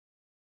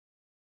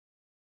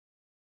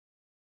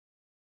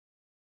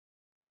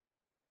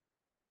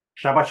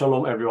Shabbat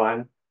Shalom,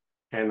 everyone,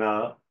 and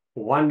a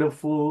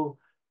wonderful,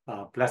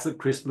 blessed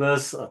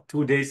Christmas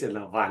 2 days in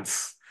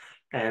advance.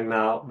 And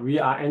we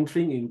are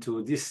entering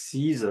into this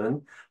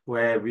season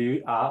where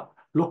we are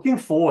looking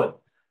forward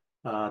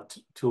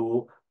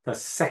to the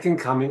second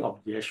coming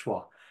of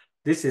Yeshua.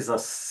 This is a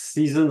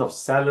season of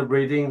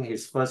celebrating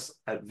his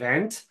first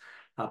advent,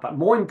 but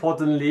more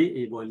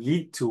importantly, it will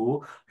lead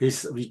to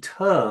his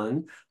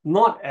return,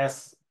 not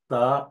as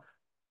the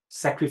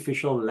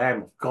sacrificial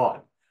Lamb of God,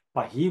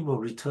 but he will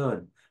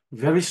return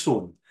very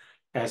soon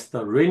as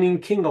the reigning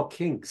King of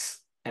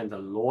Kings and the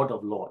Lord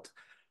of Lords.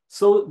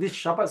 So this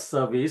Shabbat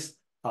service,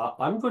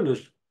 I'm going to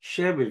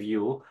share with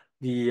you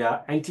the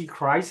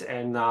Antichrist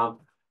and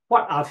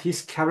what are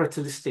his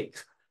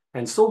characteristics,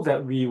 and so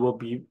that we will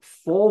be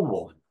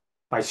forewarned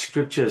by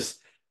scriptures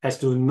as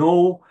to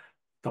know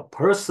the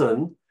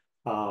person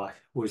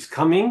who is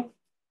coming,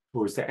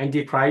 who is the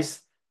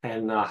Antichrist,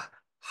 and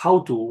how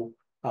to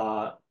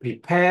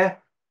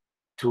prepare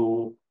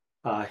to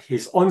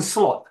his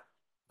onslaught,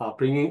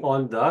 bringing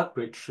on the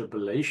Great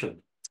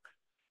Tribulation.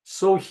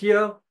 So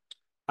here,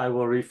 I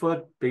will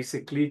refer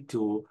basically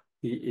to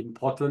the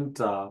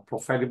important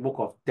prophetic book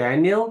of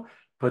Daniel,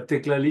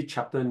 particularly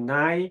chapter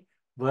 9,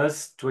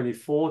 verse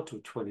 24 to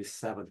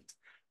 27.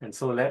 And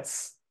so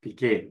let's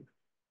begin.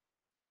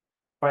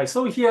 All right,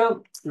 so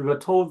here we were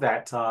told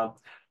that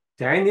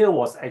Daniel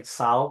was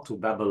exiled to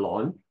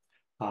Babylon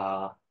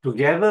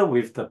together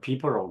with the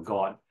people of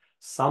God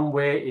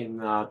somewhere in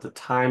the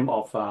time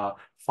of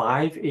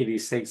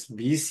 586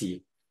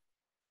 BC.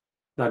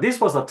 Now,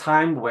 this was a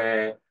time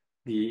where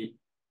the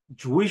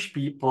Jewish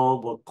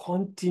people were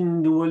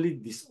continually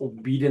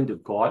disobedient to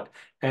God,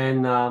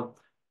 and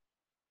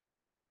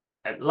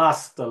at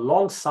last, the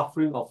long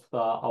suffering of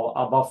our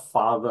Abba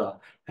Father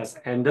has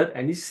ended,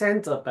 and he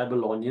sent the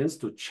Babylonians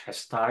to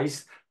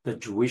chastise the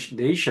Jewish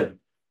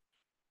nation.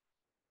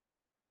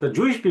 The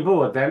Jewish people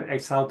were then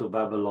exiled to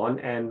Babylon,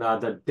 and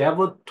the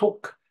devil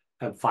took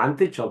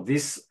advantage of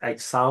this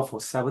exile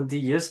for 70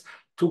 years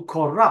to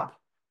corrupt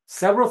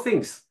several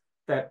things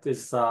that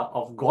is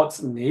of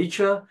God's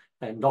nature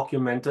and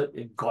documented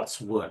in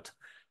God's word.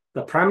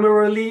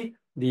 Primarily,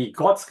 the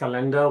God's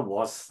calendar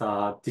was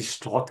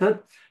distorted,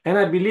 and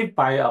I believe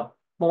by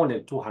more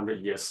than 200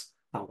 years.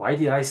 Now, why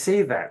did I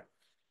say that?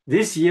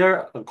 This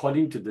year,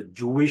 according to the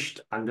Jewish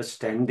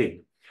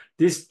understanding,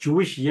 this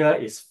Jewish year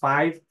is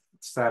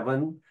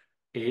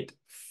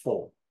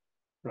 5784,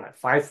 right?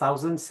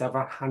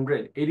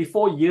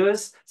 5,784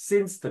 years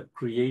since the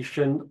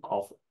creation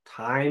of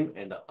time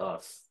and the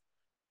earth.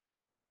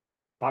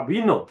 But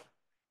we know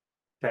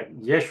that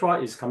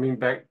Yeshua is coming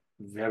back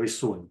very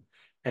soon.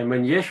 And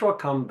when Yeshua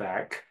comes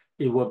back,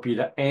 it will be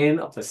the end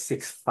of the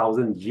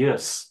 6,000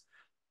 years,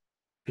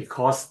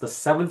 because the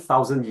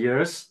 7,000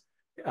 years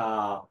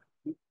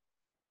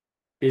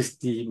is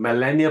the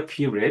millennial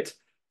period,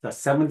 the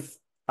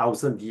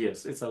 7,000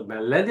 years. It's a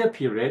millennial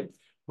period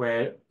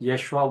where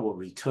Yeshua will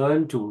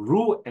return to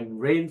rule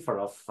and reign for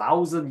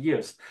 1,000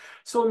 years.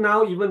 So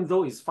now, even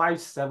though it's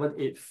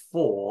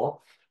 5784,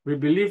 we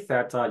believe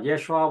that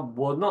Yeshua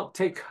will not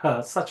take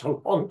such a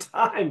long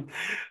time,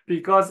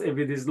 because if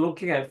it is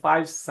looking at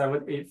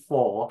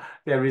 5784,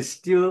 there is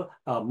still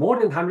more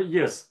than 100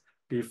 years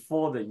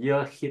before the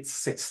year hits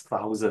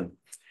 6,000.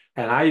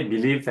 And I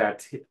believe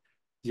that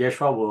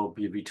Yeshua will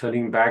be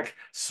returning back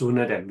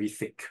sooner than we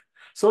think.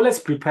 So let's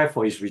prepare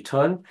for his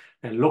return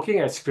and looking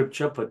at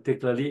scripture,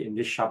 particularly in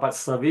this Shabbat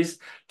service,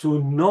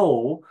 to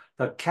know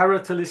the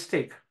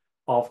characteristic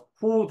of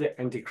who the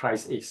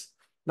Antichrist is.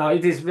 Now,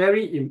 it is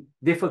very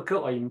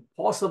difficult or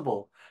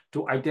impossible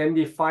to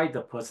identify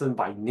the person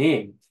by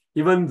name,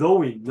 even though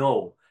we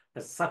know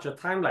at such a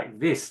time like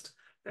this,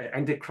 the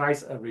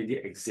Antichrist already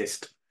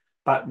exists.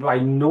 But by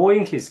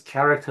knowing his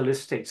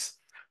characteristics,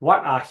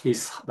 what are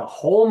the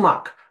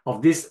hallmark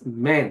of this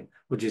man,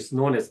 which is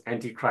known as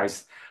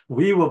Antichrist,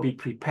 we will be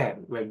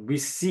prepared when we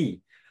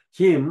see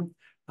him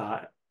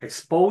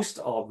exposed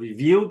or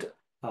revealed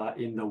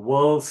in the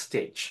world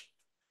stage.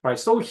 Right.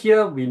 So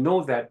here we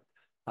know that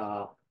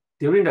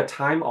during the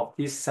time of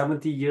these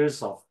 70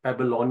 years of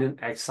Babylonian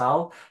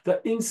exile,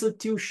 the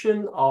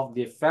institution of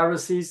the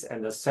Pharisees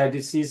and the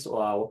Sadducees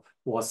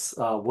was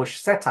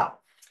set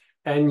up.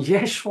 And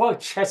Yeshua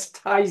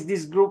chastised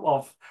this group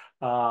of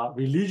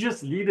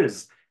religious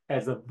leaders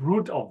as a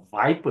brood of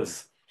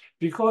vipers,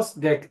 because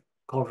they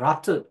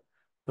corrupted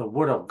the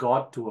word of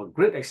God to a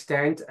great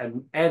extent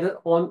and added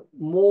on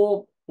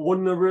more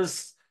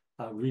onerous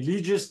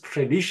religious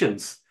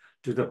traditions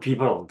to the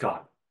people of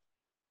God.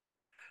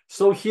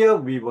 So here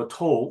we were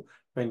told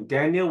when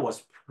Daniel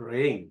was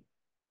praying,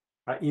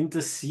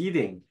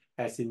 interceding,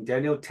 as in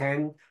Daniel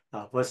 10,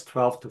 verse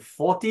 12 to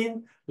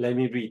 14, let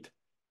me read.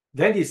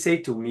 Then he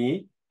said to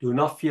me, "Do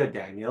not fear,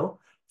 Daniel,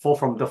 for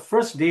from the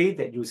first day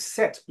that you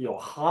set your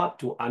heart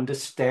to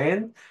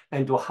understand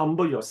and to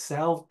humble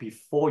yourself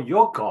before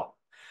your God,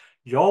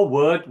 your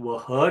word were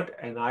heard,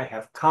 and I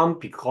have come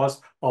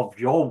because of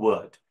your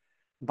word.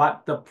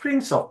 But the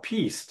Prince of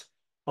Peace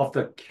of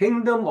the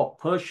kingdom of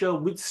Persia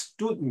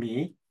withstood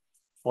me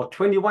for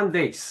 21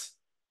 days.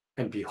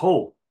 And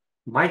behold,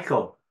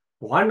 Michael,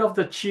 one of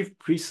the chief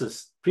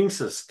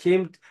princes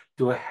came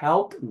to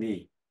help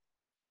me,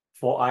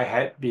 for I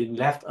had been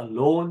left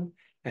alone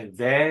and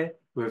there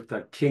with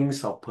the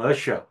kings of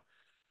Persia.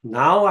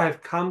 Now I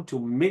have come to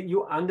make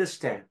you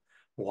understand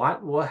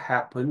what will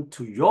happen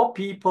to your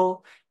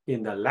people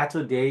in the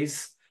latter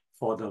days,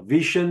 for the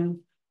vision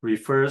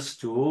refers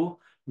to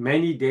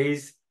many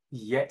days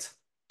yet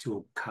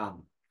to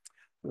come.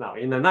 Now,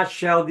 in a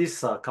nutshell, these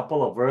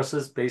couple of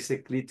verses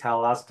basically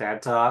tell us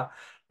that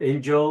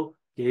angel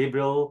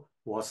Gabriel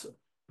was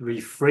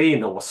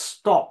refrained or was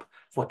stopped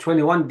for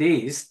 21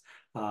 days.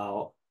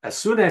 As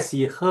soon as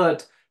he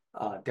heard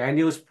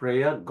Daniel's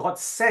prayer, God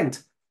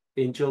sent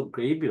angel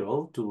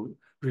Gabriel to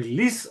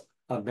release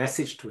a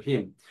message to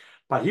him.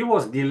 But he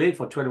was delayed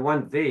for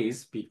 21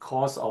 days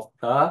because of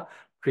the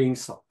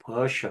Prince of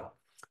Persia.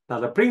 Now,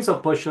 the Prince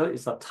of Persia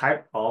is a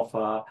type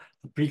of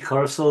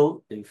precursor,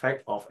 in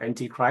fact, of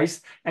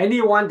Antichrist.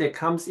 Anyone that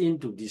comes in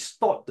to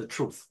distort the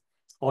truth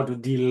or to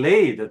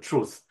delay the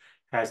truth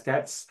has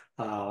that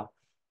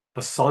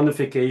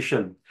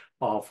personification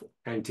of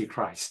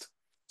Antichrist.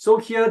 So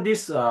here,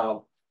 this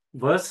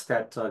verse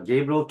that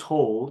Gabriel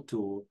told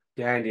to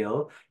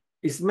Daniel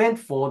is meant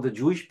for the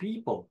Jewish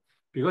people,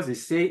 because it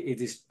says it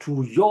is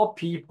to your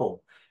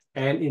people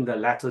and in the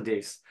latter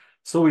days.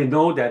 So we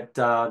know that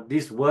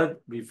this word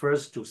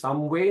refers to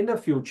somewhere in the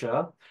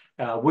future,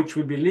 which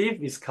we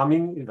believe is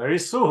coming very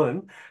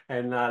soon.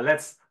 And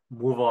let's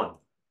move on.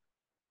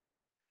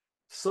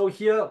 So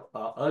here,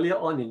 earlier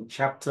on in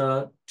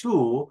chapter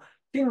 2,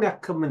 King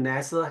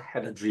Nebuchadnezzar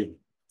had a dream.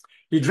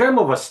 He dreamt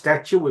of a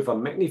statue with a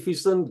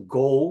magnificent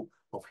gold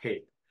of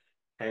head.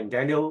 And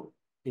Daniel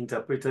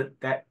interpreted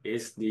that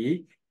is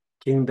the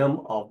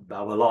kingdom of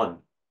Babylon,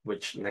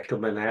 which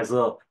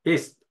Nebuchadnezzar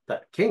is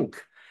the king.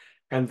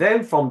 And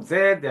then from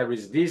there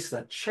is this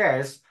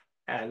chest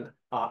and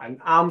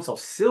arms of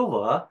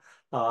silver.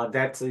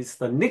 That is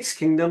the next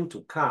kingdom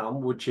to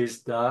come, which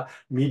is the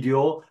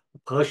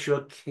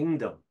Medo-Persia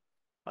kingdom,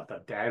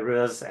 the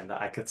Darius and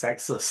the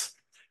Artaxerxes.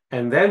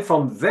 And then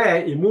from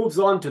there, it moves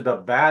on to the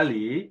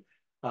belly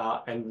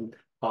and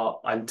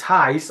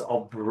thighs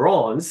of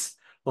bronze,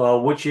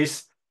 which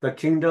is the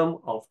kingdom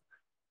of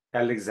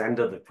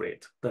Alexander the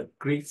Great, the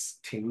Greek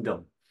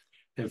kingdom.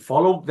 And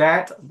follow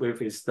that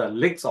with the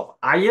legs of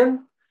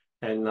iron.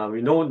 And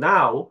we know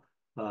now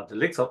the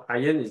legs of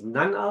iron is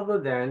none other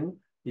than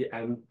the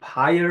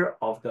empire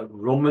of the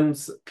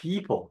Romans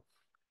people.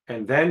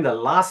 And then the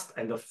last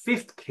and the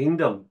fifth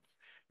kingdom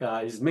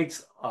is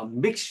a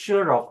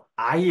mixture of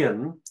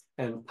iron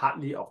and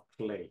partly of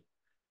clay.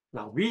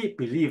 Now, we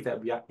believe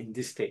that we are in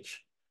this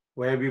stage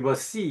where we will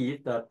see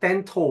the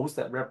 10 toes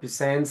that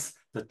represents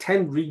the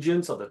 10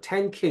 regions of the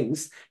 10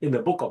 kings in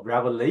the book of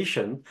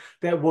Revelation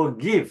that will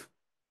give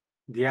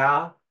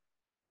their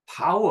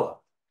power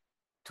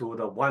to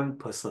the one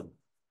person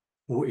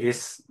who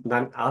is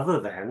none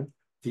other than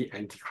the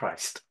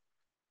Antichrist.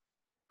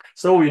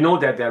 So we know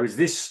that there is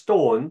this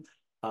stone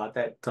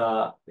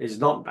that is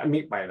not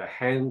made by the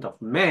hand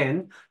of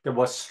man that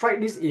will strike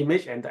this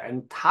image, and the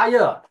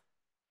entire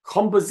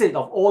composite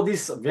of all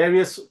these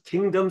various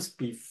kingdoms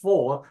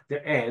before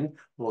the end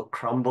will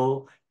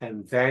crumble,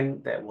 and then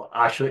that will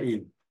usher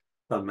in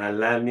the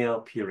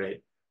millennial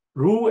period,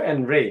 rule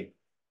and reign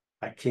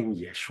by King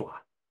Yeshua.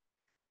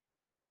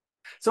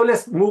 So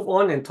let's move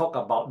on and talk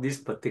about this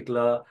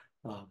particular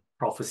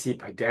prophecy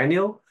by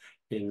Daniel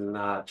in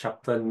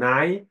chapter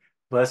 9,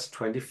 verse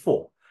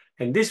 24.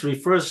 And this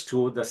refers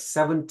to the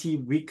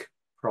 70-week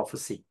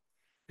prophecy.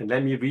 And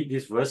let me read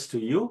this verse to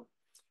you.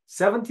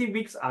 70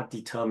 weeks are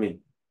determined.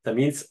 That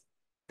means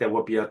there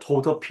will be a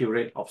total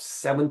period of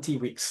 70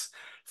 weeks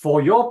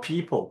for your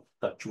people,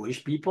 the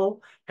Jewish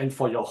people, and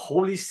for your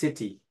holy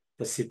city,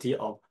 the city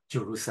of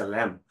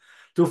Jerusalem,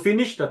 to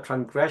finish the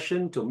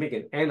transgression, to make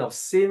an end of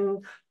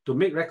sin, to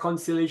make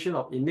reconciliation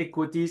of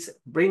iniquities,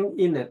 bring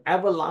in an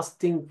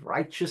everlasting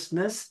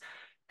righteousness,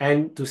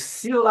 and to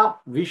seal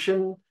up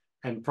vision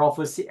and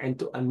prophecy, and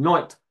to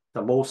anoint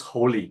the most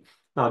holy.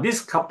 Now,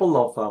 this couple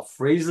of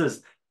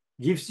phrases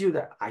gives you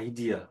the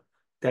idea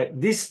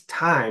that this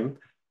time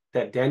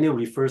that Daniel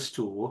refers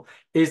to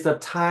is the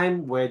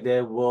time where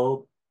there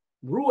will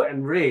rule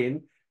and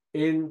reign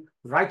in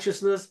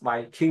righteousness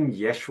by King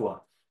Yeshua.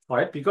 All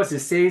right, because it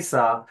says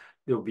there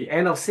will be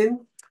end of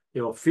sin,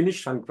 it will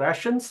finish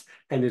transgressions,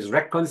 and is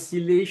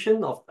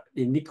reconciliation of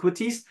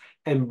iniquities,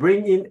 and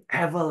bring in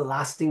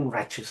everlasting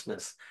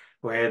righteousness,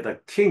 where the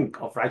king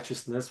of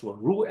righteousness will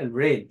rule and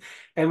reign.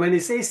 And when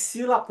it says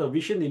seal up the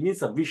vision, it means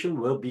the vision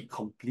will be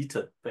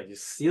completed, that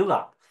is sealed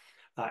up.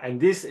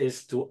 And this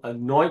is to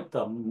anoint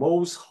the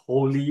most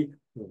holy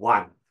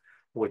one,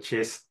 which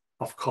is,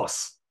 of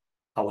course,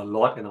 our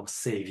Lord and our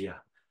Savior,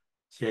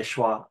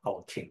 Yeshua,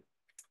 our King.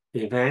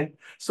 Amen.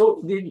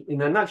 So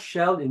in a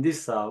nutshell, in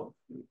this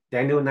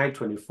Daniel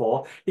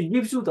 9:24, it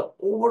gives you the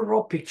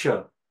overall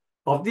picture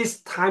of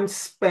this time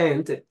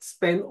spent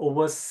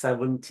over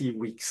 70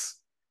 weeks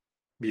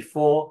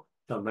before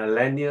the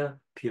millennial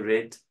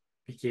period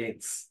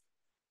begins.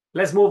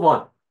 Let's move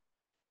on.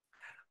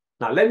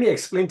 Now, let me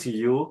explain to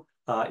you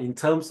in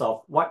terms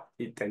of what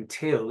it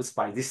entails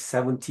by these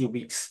 70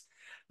 weeks.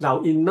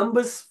 Now, in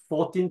Numbers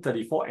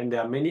 14:34, and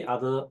there are many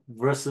other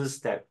verses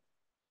that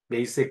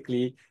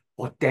basically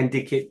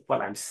authenticate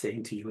what I'm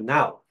saying to you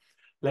now.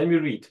 Let me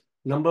read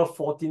Number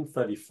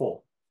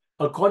 14:34.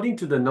 According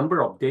to the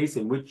number of days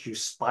in which you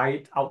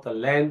spied out the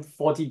land,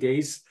 40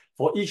 days,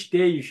 for each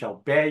day you shall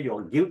bear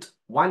your guilt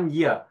 1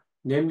 year,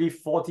 namely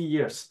 40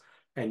 years,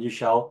 and you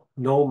shall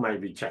know my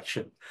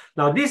rejection.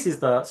 Now, this is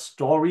the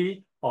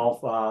story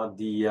of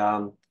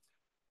the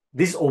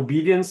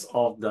disobedience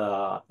of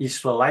the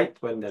Israelite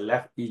when they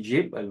left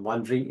Egypt and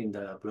wandering in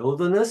the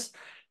wilderness.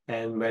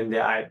 And when they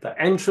are at the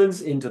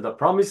entrance into the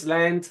promised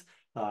land,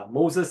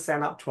 Moses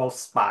sent up 12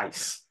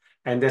 spies.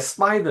 And they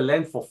spied the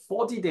land for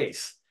 40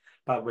 days.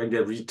 But when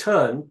they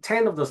returned,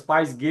 10 of the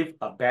spies gave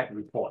a bad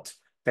report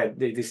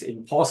that it is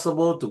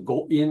impossible to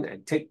go in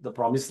and take the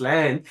promised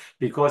land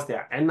because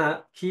there are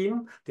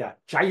Anakim, there are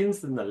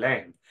giants in the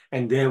land,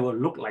 and they will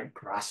look like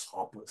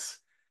grasshoppers.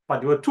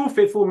 But there were 2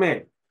 faithful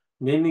men,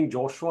 naming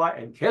Joshua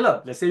and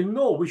Caleb. They say,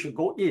 no, we should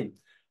go in.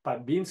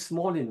 But being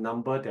small in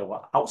number, they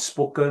were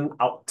outspoken,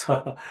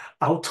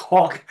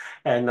 out-talk,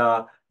 and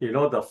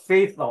the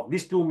faith of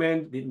these 2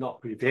 men did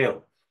not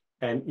prevail.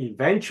 And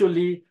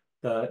eventually,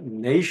 the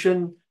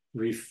nation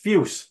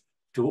refused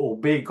to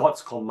obey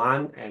God's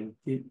command and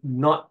did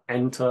not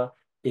enter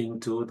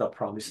into the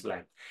promised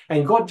land.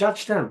 And God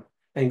judged them.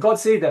 And God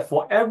said that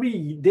for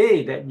every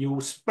day that you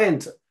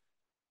spent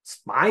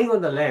spying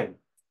on the land,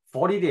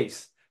 40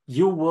 days,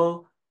 you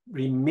will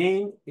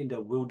remain in the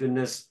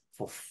wilderness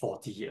for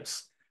 40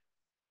 years.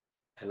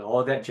 And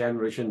all that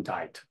generation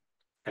died,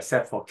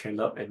 except for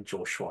Caleb and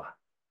Joshua.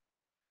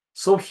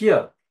 So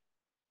here,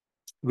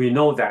 we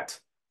know that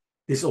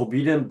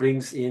disobedience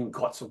brings in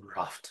God's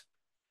wrath.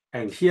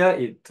 And here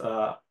it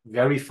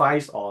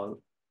verifies or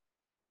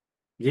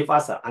gives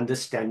us an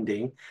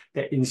understanding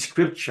that in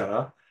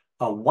Scripture,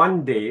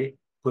 1 day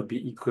could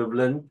be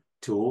equivalent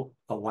to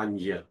a 1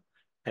 year.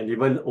 And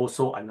even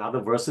also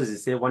another verses, it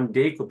says 1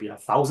 day could be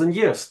 1,000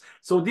 years.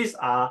 So these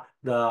are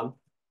the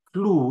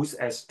clues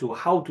as to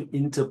how to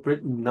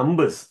interpret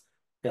numbers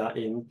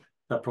in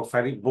the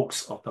prophetic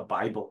books of the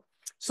Bible.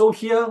 So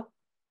here,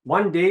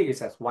 1 day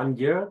is as 1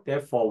 year.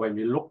 Therefore, when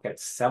we look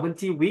at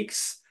 70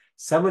 weeks,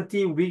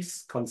 70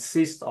 weeks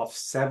consist of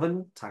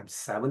 7 times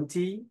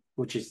 70,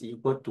 which is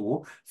equal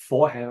to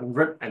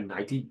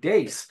 490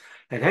 days.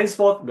 And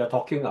henceforth, we're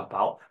talking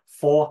about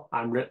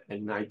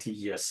 490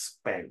 years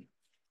span.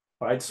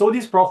 All right, so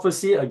this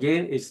prophecy,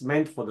 again, is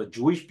meant for the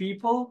Jewish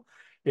people.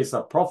 It's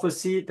a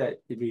prophecy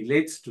that it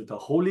relates to the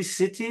holy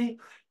city.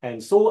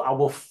 And so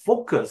our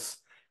focus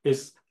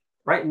is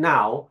right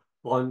now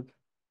on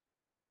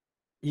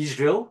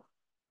Israel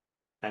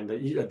and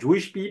the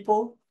Jewish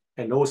people,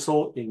 and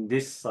also in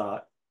this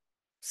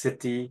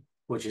city,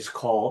 which is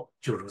called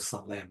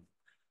Jerusalem.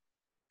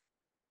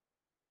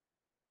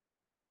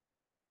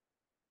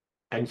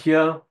 And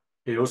here,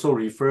 it also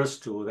refers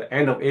to the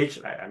end of age,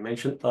 like I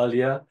mentioned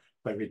earlier,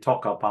 when we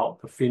talk about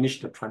the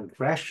finish the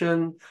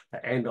transgression,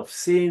 the end of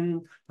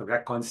sin, the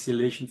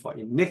reconciliation for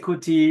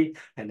iniquity,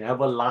 and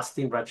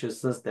everlasting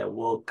righteousness that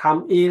will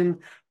come in,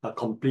 the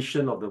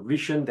completion of the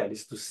vision that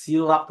is to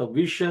seal up the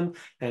vision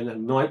and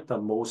anoint the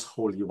most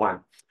holy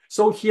one.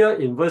 So here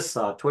in verse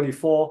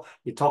 24,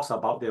 it talks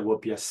about there will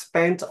be a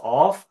span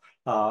of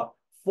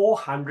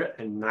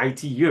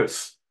 490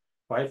 years,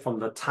 right? From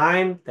the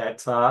time that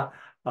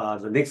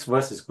the next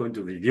verse is going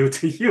to reveal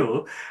to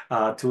you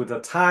to the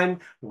time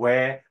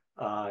where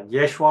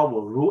Yeshua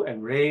will rule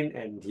and reign,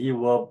 and he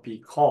will be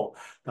called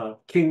the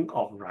King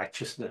of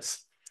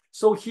Righteousness.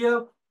 So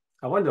here,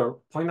 I want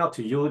to point out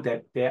to you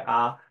that there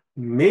are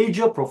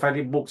major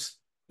prophetic books,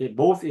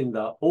 both in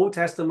the Old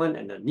Testament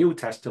and the New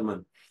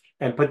Testament.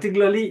 And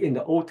particularly in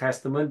the Old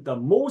Testament, the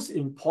most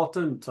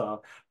important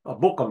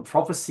book on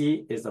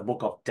prophecy is the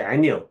book of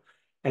Daniel.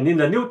 And in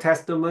the New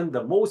Testament,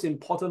 the most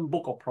important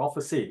book of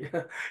prophecy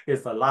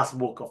is the last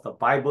book of the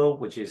Bible,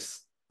 which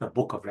is the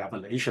book of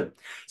Revelation.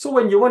 So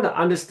when you want to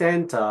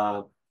understand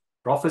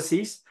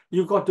prophecies,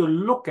 you got to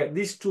look at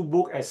these 2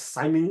 books as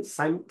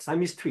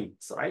Siamese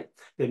twins, right?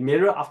 They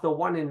mirror after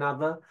one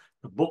another,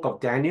 the book of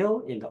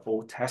Daniel in the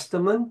Old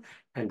Testament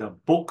and the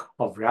book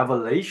of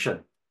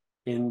Revelation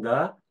in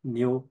the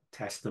New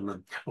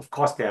Testament. Of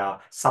course, they are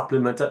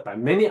supplemented by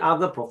many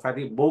other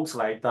prophetic books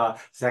like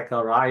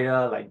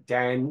Zechariah, like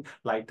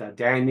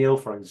Daniel,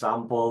 for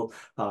example,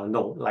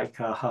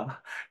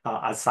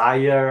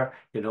 Isaiah,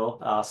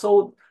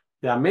 so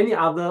there are many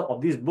other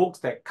of these books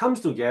that comes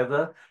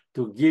together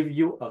to give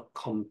you a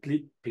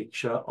complete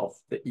picture of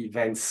the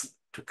events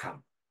to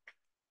come.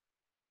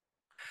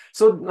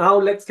 So now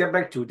let's get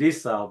back to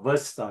this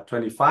verse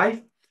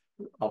 25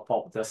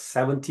 about the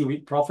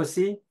 70-week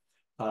prophecy.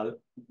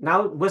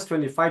 Now, verse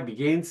 25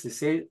 begins to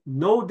say,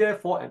 know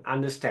therefore and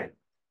understand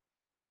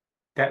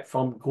that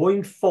from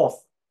going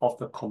forth of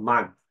the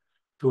command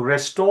to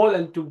restore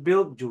and to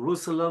build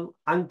Jerusalem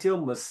until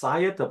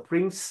Messiah the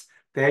Prince,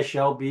 there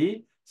shall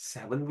be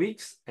 7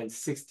 weeks and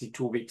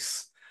 62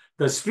 weeks.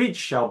 The street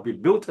shall be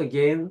built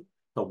again,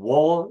 the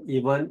wall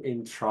even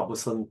in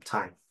troublesome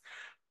time.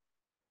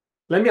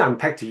 Let me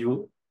unpack to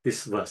you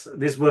this verse.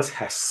 This verse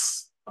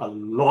has a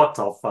lot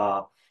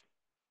of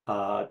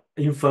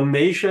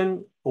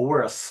information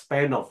over a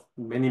span of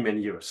many,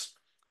 many years.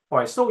 All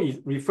right, so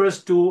it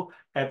refers to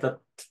at the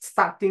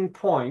starting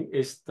point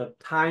is the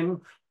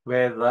time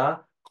where the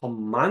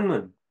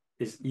commandment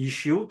is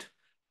issued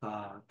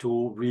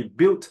to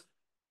rebuild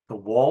the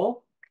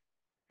wall,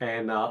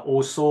 and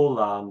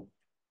also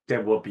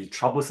there will be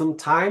troublesome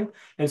time.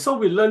 And so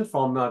we learn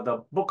from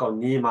the book of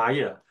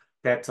Nehemiah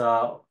that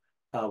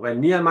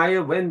when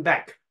Nehemiah went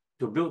back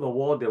to build the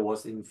wall, there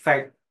was in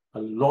fact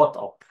a lot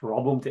of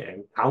problems to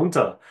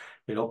encounter.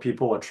 You know,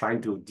 people were trying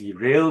to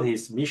derail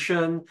his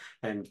mission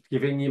and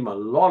giving him a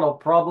lot of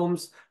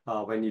problems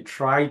when he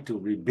tried to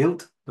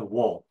rebuild the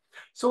wall.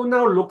 So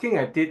now looking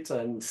at it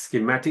in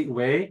schematic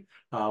way,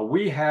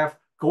 we have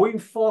going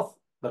forth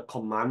the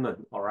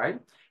commandment, all right?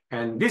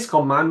 And this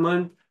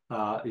commandment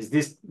is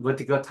this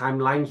vertical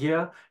timeline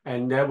here,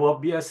 and there will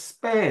be a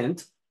span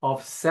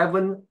of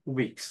 7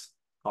 weeks,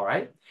 all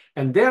right?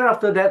 And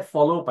thereafter that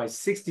followed by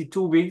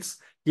 62 weeks,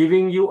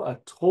 giving you a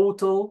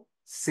total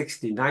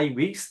 69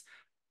 weeks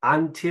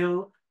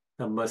until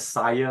the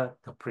Messiah,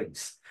 the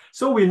Prince.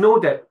 So we know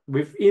that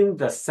within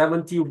the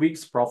 70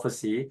 weeks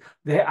prophecy,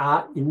 there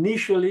are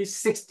initially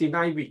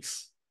 69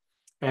 weeks.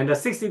 And the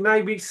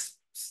 69 weeks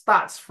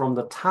starts from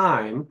the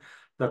time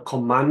the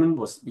commandment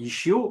was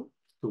issued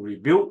to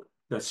rebuild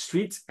the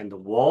streets and the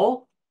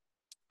wall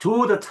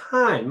to the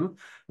time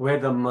where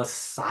the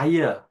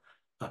Messiah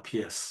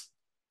appears.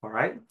 All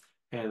right.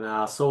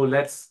 And so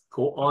let's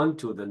go on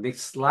to the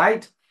next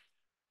slide.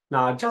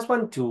 Now, I just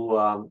want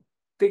to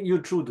take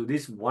you through to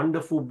this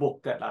wonderful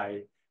book that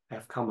I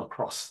have come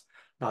across.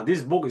 Now,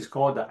 this book is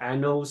called The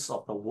Annals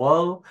of the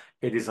World.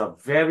 It is a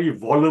very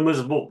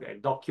voluminous book.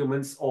 It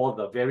documents all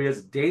the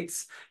various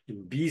dates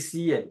in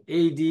BC and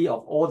AD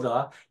of all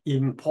the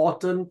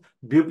important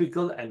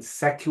biblical and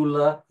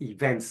secular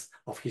events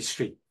of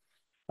history.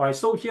 All right,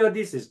 so here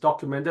this is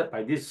documented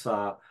by this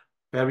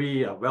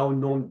very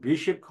well-known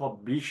bishop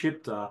called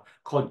Bishop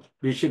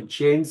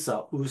James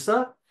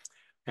Usa,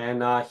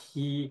 and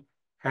he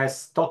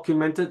has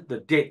documented the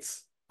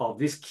dates of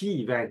these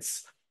key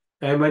events.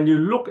 And when you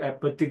look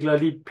at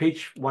particularly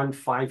page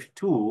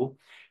 152,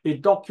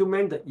 it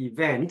documents the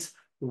event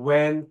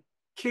when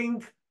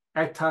King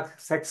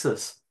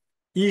Artaxerxes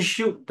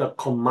issued the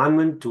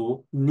commandment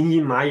to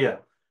Nehemiah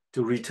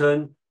to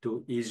return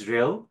to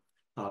Israel,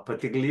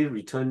 particularly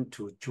return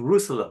to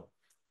Jerusalem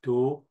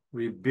to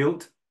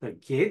rebuild the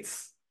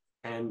gates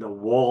and the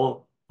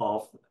wall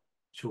of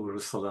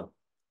Jerusalem.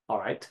 All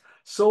right,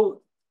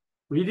 so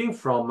reading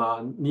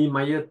from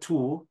Nehemiah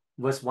 2,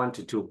 verse 1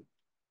 to 2.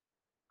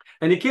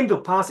 And it came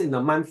to pass in the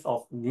month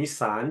of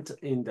Nisan,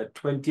 in the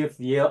 20th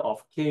year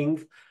of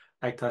King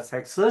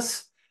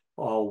Artaxerxes,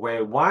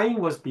 where wine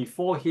was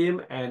before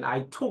him, and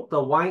I took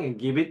the wine and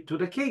gave it to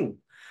the king.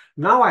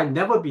 Now I had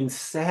never been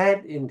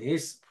sad in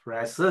his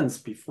presence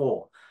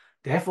before.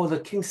 Therefore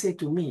the king said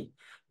to me,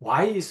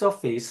 why is your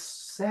face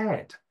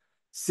sad?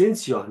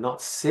 Since you are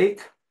not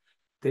sick,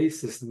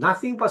 this is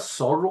nothing but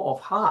sorrow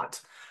of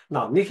heart.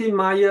 Now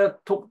Nehemiah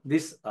took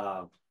this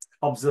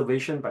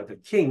observation by the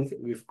king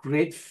with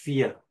great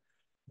fear.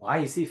 Why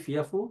is he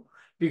fearful?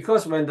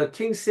 Because when the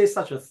king says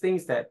such a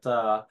thing that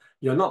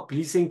you're not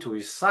pleasing to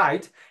his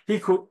sight, he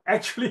could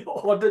actually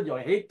order your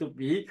head to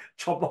be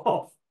chopped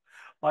off,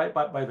 right?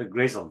 But by the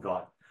grace of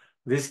God,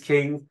 this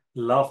king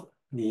loved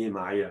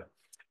Nehemiah,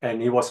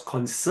 and he was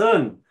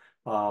concerned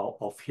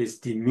of his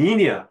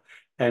demeanor.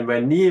 And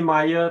when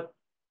Nehemiah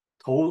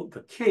told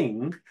the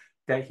king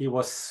that he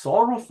was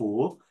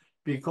sorrowful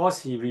because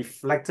he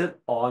reflected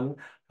on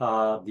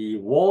the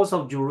walls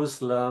of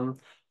Jerusalem,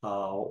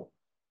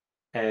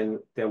 and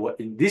they were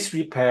in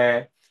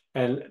disrepair,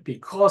 and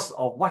because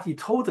of what he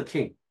told the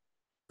king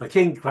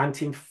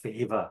granted him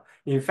favor.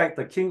 In fact,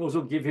 the king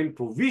also gave him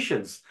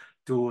provisions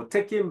to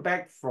take him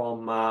back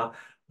from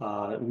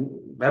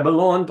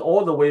Babylon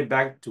all the way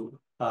back to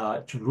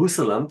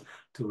Jerusalem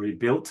to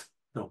rebuild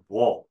the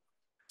wall.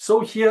 So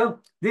here,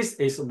 this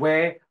is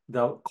where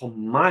the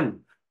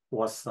command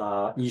was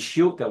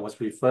issued that was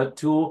referred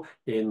to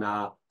in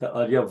the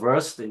earlier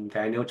verse in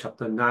Daniel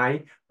chapter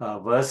 9,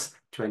 verse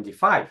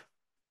 25.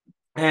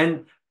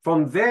 And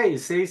from there,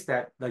 it says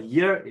that the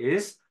year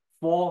is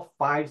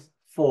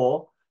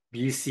 454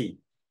 BC.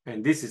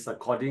 And this is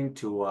according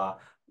to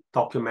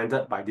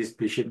documented by this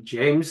Bishop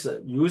James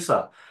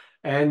Usa.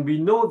 And we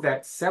know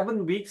that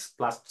 7 weeks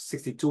plus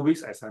 62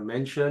 weeks, as I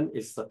mentioned,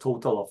 is a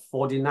total of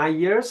 49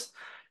 years.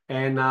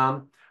 And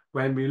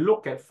when we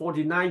look at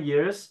 49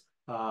 years,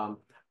 and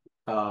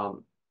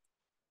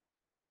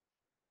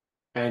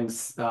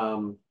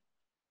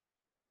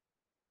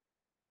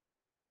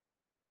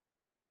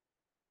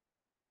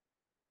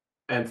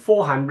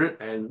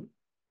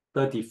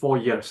 434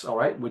 years, all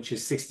right, which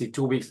is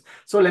 62 weeks.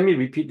 So let me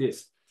repeat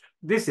this.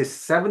 This is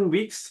 7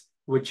 weeks,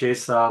 which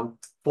is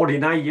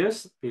 49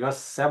 years, because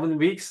 7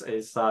 weeks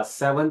is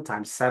 7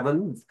 times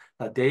 7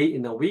 a day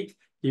in a week,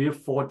 give you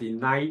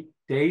 49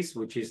 days,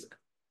 which is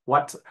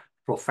what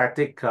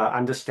prophetic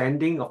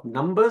understanding of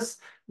numbers,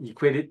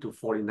 equate it to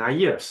 49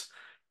 years.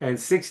 And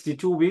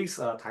 62 weeks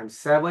times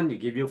 7, you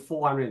give you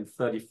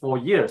 434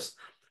 years.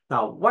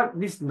 Now, what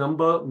this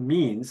number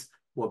means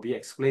will be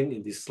explained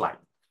in this slide.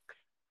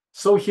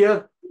 So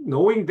here,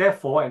 knowing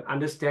therefore and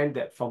understand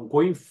that from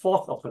going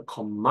forth of the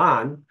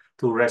command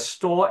to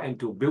restore and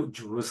to build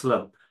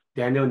Jerusalem,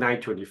 Daniel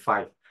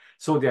 9:25.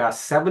 So there are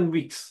 7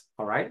 weeks,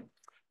 all right,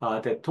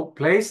 that took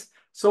place.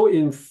 So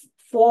in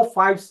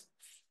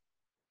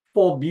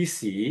 454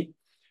 BC,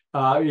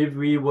 if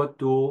we were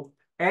to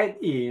add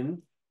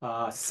in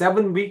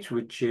 7 weeks,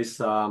 which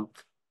is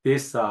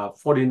this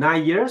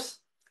 49 years,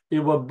 it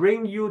will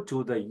bring you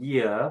to the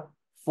year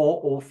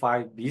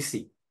 405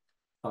 BC,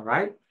 all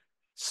right?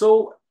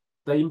 So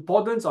the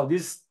importance of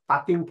this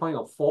starting point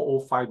of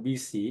 405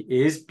 BC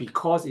is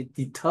because it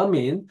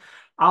determined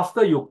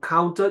after you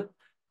counted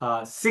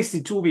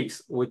 62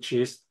 weeks, which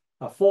is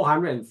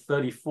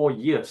 434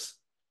 years,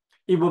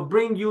 it will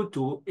bring you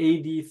to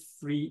AD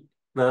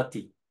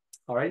 330.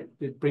 All right,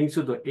 it brings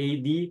you to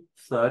AD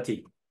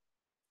 30.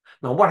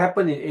 Now, what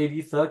happened in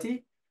AD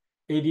 30?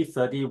 AD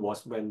 30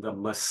 was when the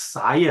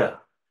Messiah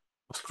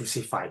was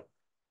crucified.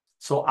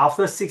 So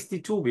after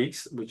 62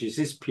 weeks, which is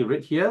this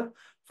period here,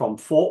 from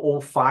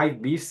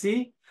 405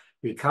 BC,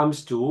 it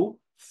comes to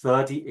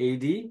 30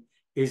 AD,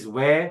 is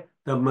where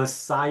the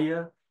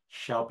Messiah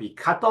shall be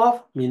cut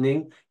off,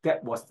 meaning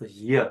that was the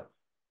year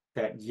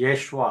that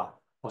Yeshua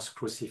was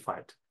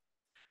crucified.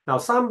 Now,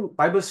 some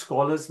Bible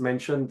scholars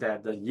mention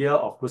that the year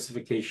of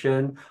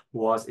crucifixion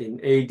was in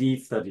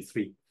AD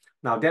 33.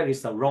 Now, that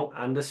is a wrong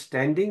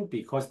understanding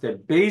because they're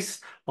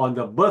based on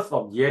the birth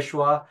of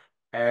Yeshua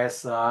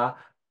as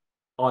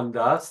on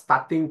the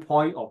starting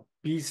point of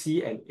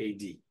BC and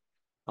AD.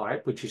 All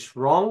right, which is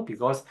wrong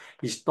because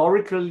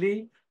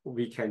historically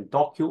we can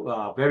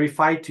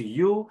verify to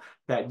you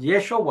that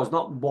Yeshua was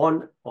not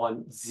born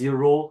on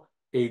 0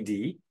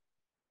 AD,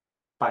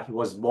 but he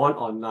was born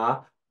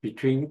on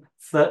between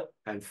 3rd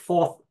and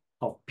 4th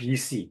of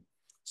BC.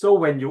 So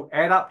when you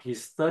add up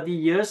his 30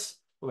 years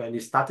when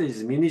he started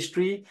his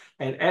ministry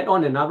and add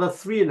on another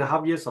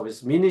 3.5 years of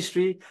his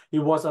ministry, he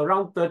was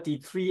around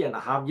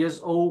 33.5 years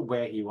old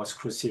where he was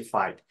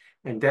crucified.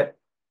 And that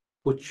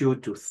puts you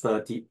to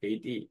 30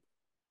 AD.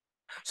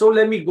 So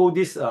let me go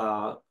these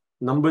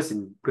numbers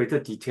in greater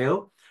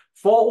detail.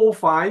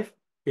 405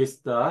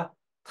 is the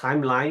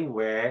timeline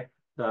where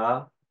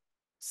the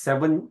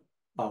 7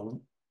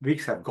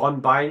 weeks have gone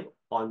by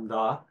on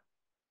the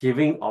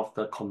giving of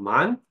the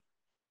command,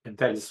 and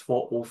that is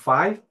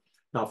 405.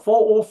 Now,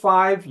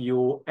 405,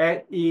 you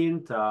add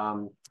in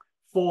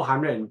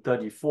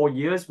 434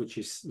 years, which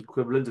is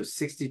equivalent to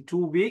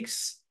 62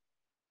 weeks.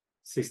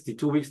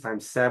 62 weeks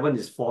times 7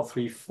 is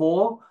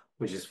 434,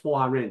 which is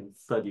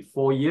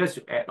 434 years.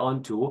 You add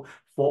on to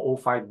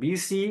 405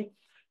 BC.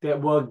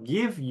 That will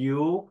give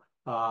you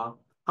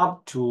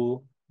up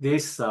to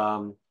this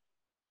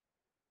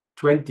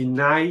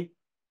 29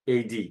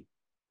 AD.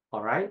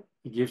 All right?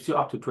 It gives you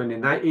up to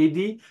 29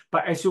 AD.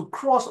 But as you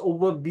cross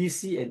over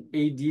BC and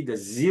AD, the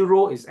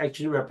 0 is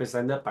actually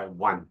represented by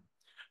 1.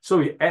 So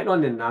we add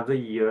on another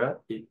year,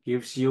 it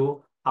gives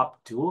you up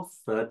to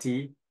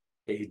 30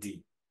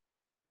 AD.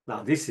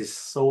 Now, this is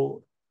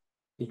so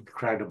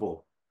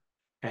incredible.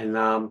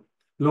 And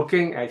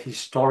looking at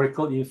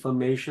historical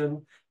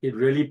information, it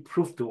really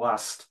proved to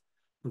us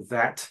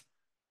that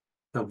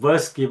the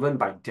verse given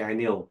by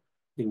Daniel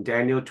in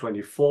Daniel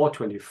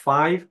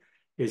 24:25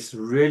 is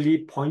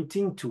really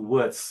pointing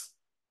towards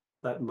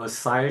that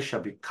Messiah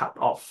shall be cut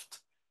off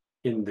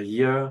in the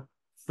year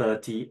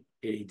 30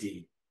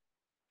 AD.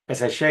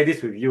 As I share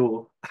this with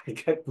you, I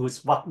get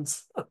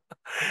goosebumps.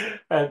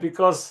 And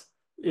because,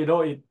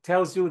 it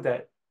tells you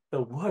that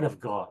the word of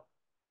God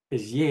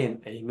is yea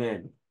and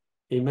amen.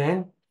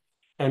 Amen.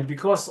 And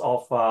because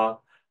of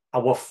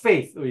our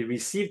faith, we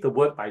receive the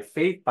word by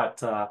faith,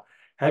 but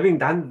having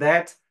done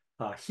that,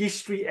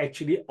 history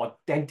actually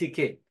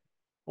authenticates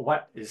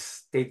what is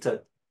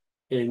stated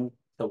in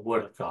the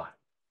word of God.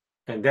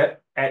 And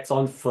that adds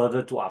on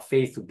further to our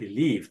faith to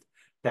believe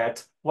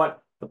that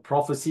what the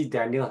prophecy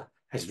Daniel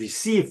has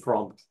received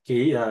from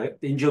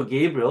Angel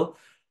Gabriel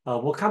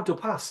will come to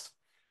pass.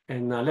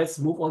 And let's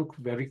move on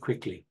very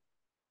quickly.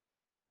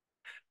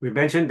 We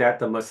mentioned that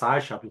the Messiah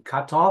shall be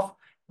cut off.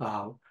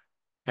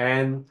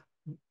 And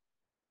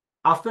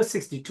after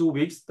 62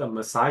 weeks, the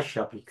Messiah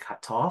shall be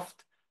cut off,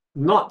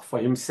 not for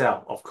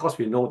himself. Of course,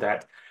 we know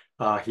that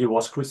he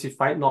was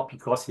crucified not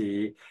because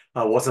he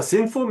was a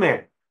sinful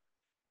man.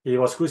 He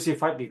was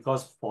crucified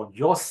because for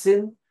your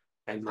sin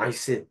and my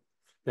sin.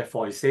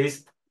 Therefore, he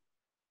says,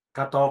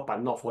 cut off,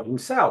 but not for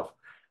himself.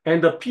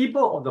 And the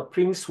people of the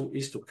prince who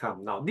is to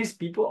come. Now, these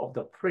people of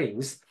the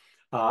prince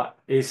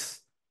is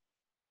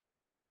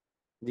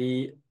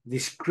the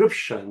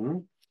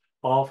description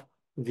of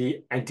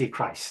the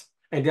Antichrist.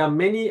 And there are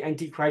many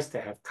Antichrists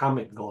that have come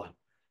and gone.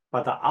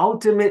 But the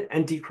ultimate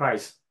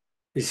Antichrist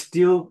is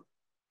still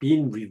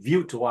being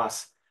revealed to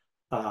us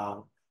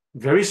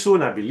very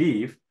soon, I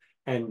believe.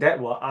 And that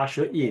will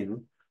usher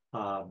in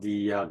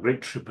the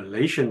Great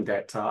Tribulation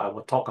that I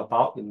will talk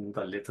about in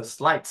the later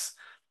slides.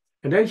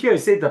 And then here it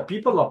says, the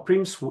people of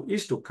prince who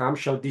is to come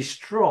shall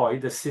destroy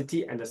the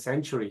city and the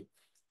sanctuary.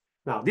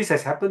 Now, this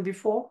has happened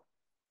before.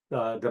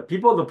 The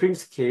people of the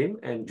prince came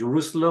and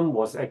Jerusalem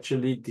was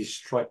actually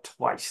destroyed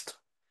twice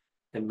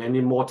and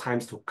many more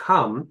times to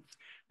come.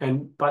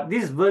 But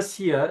this verse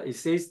here, it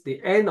says, the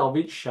end of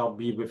it shall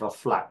be with a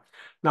flood.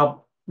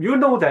 Now, you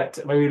know that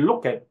when we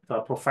look at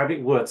the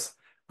prophetic words,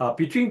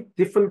 between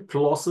different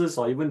clauses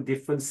or even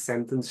different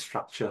sentence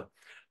structure,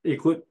 it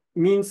could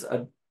means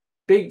a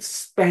big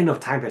span of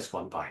time has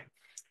gone by.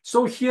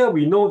 So here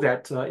we know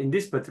that in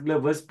this particular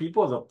verse,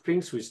 people of the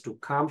prince who is to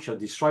come shall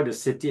destroy the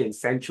city and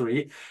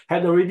sanctuary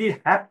had already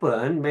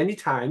happened many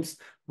times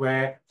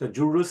where the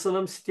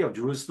city of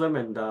Jerusalem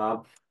and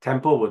the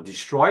temple were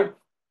destroyed.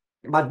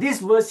 But this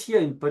verse here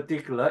in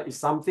particular is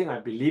something I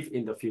believe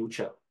in the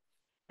future.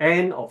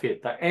 End of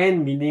it. The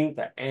end meaning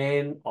the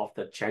end of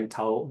the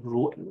Gentile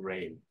rule and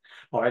reign.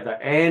 All right,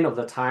 the end of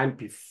the time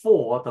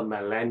before the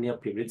millennial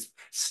period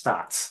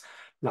starts.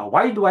 Now,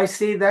 why do I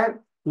say that?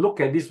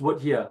 Look at this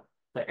word here.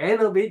 The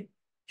end of it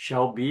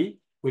shall be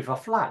with a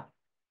flood.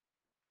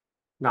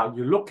 Now,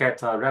 you look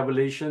at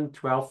Revelation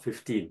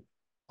 12:15.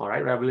 All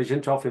right,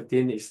 Revelation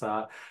 12:15 is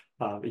an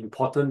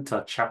important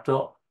chapter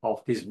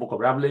of this book of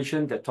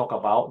Revelation that talk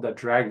about the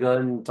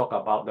dragon, talk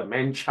about the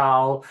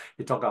man-child,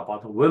 it talk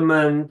about the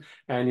women,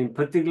 and in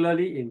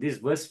particularly in this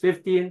verse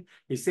 15,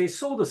 it says,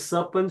 so the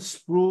serpent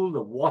spewed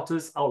the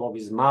waters out of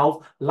his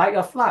mouth like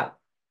a flood,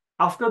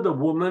 after the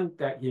woman,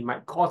 that he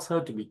might cause her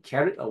to be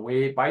carried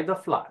away by the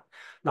flood.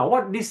 Now,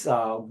 what this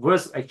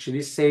verse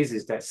actually says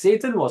is that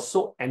Satan was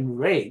so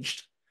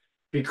enraged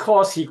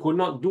because he could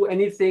not do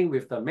anything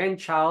with the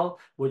man-child,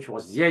 which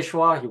was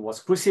Yeshua. He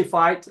was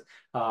crucified.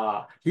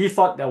 He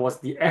thought that was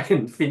the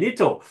end,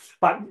 finito.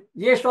 But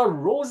Yeshua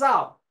rose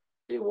up.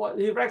 He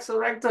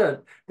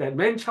resurrected. That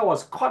man-child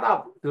was caught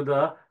up to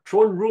the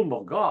throne room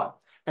of God.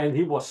 And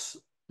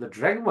the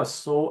dragon was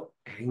so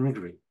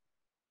angry.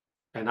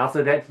 And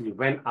after that, he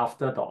went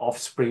after the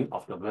offspring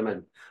of the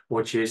women,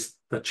 which is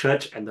the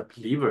church and the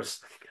believers.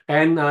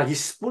 And he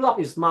spewed up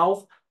his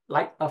mouth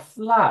like a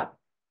flood,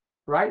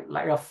 right?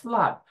 Like a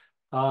flood.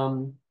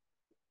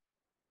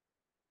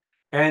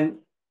 And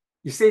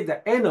you say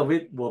the end of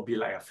it will be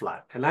like a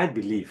flood. And I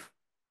believe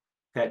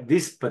that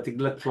this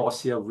particular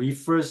clause here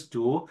refers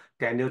to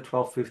Daniel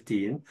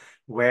 12:15,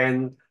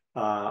 when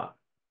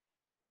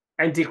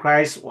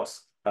Antichrist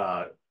was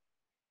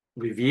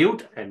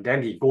revealed, and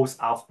then he goes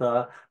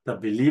after the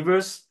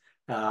believers,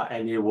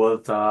 and he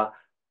will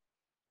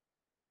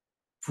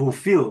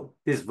fulfill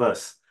this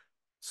verse.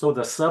 So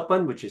the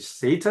serpent, which is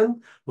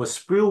Satan, will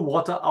spew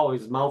water out of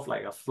his mouth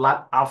like a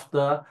flood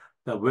after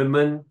the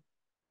women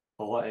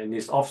and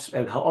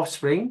her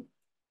offspring,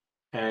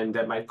 and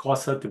that might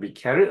cause her to be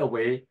carried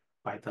away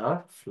by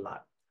the flood.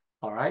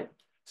 All right.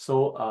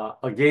 So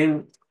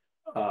again,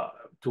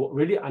 to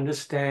really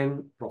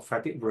understand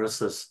prophetic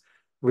verses,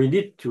 we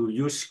need to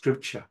use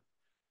scripture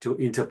to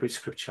interpret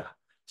scripture.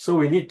 So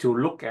we need to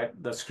look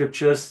at the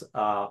scriptures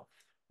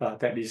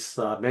that is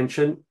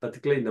mentioned,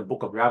 particularly in the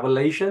book of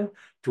Revelation,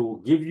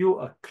 to give you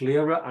a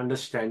clearer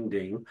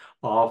understanding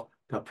of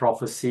the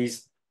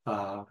prophecies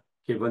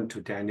given to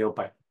Daniel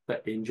by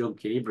the angel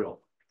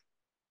Gabriel.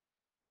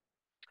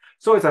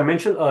 So as I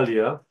mentioned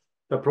earlier,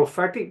 the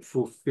prophetic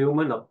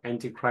fulfillment of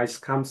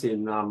Antichrist comes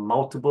in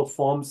multiple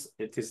forms.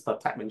 It is the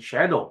type and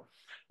shadow.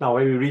 Now,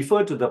 when we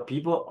refer to the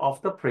people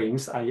of the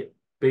prince, I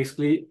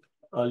basically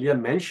earlier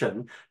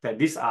mentioned that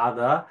these are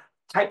the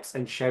types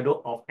and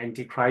shadow of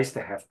Antichrist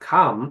that have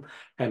come,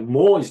 and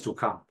more is to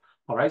come.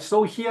 All right.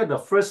 So here, the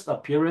first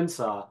appearance,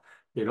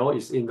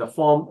 is in the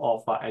form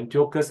of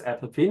Antiochus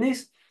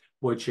Epiphanes,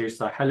 which is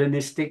a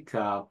Hellenistic,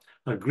 a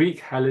Greek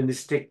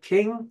Hellenistic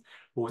king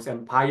whose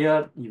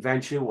empire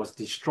eventually was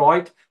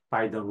destroyed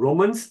by the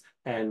Romans,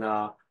 and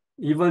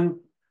even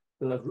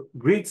the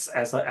Greeks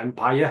as an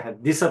empire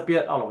had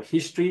disappeared out of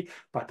history,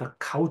 but the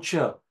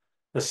culture,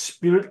 the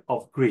spirit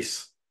of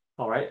Greece,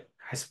 all right,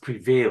 has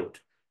prevailed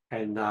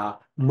and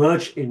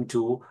merged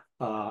into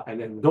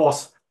and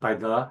endorsed by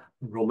the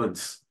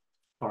Romans.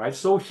 All right,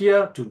 so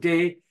here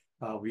today,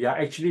 we are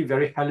actually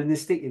very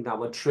Hellenistic in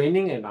our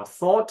training and our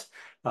thought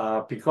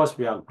because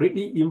we are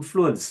greatly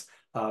influenced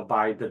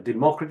by the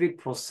democratic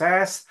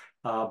process,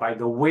 by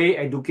the way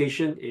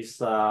education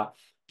is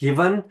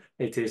given.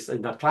 It is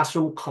in a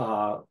classroom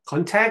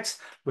context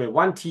where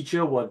one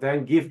teacher will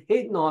then give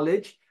head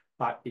knowledge,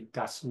 but it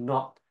does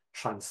not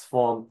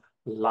transform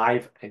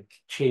life and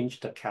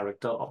change the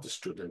character of the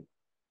student.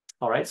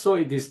 All right, so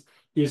it is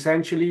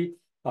essentially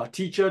a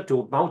teacher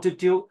to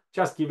multitude,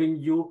 just giving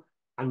you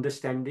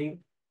understanding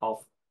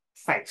of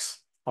facts,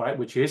 all right,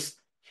 which is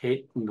head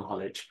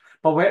knowledge.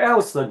 But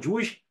whereas the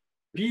Jewish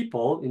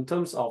people, in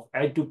terms of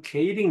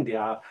educating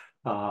their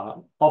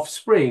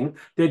offspring,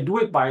 they do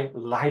it by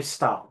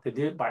lifestyle, they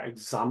do it by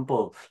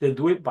example, they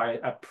do it by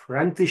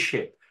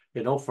apprenticeship.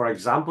 For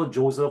example,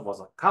 Joseph was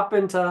a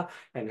carpenter,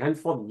 and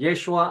henceforth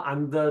Yeshua,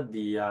 under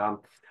the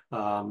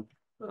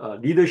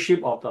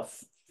leadership of the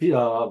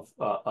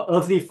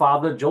earthly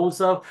father,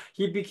 Joseph,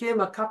 he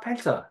became a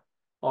carpenter.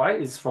 All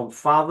right, it's from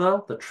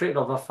father, the trade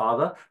of the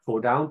father, go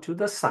down to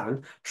the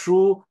son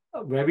through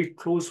a very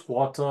close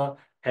quarter,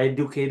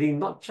 educating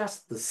not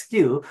just the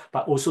skill,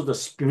 but also the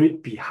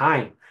spirit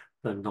behind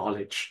the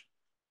knowledge.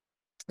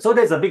 So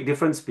there's a big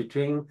difference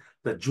between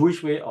the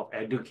Jewish way of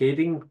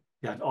educating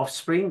their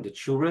offspring, the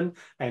children,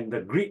 and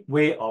the Greek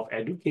way of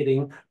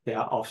educating their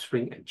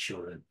offspring and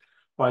children.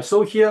 Right,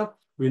 so here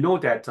we know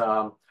that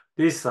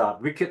this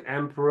wicked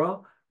emperor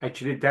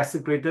actually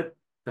desecrated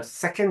the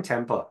second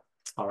temple,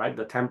 all right,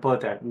 the temple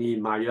that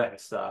Nehemiah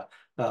has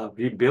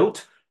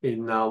rebuilt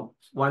in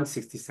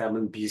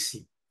 167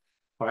 BC,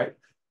 all right.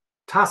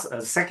 Thus,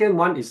 a second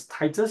one is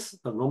Titus,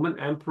 the Roman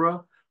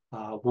emperor,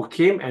 who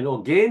came and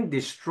again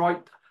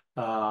destroyed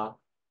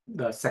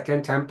the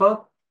second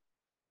temple.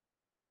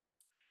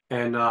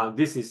 And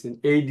this is in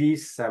AD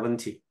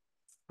 70,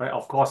 right?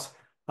 Of course,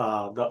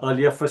 the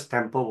earlier first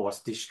temple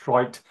was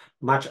destroyed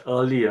much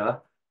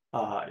earlier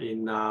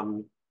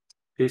in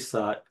this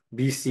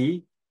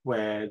BC,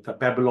 where the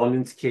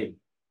Babylonians came,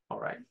 all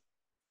right?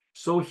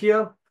 So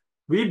here,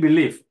 we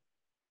believe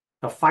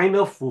the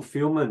final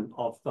fulfillment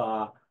of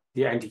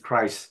the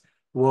Antichrist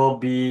will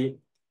be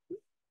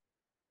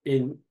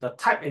in the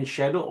type and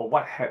shadow of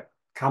what had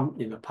come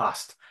in the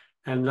past.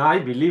 And I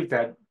believe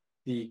that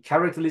the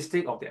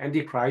characteristic of the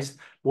Antichrist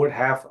would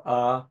have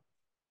a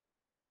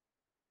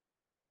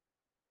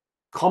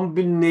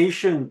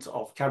combination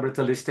of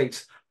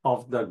characteristics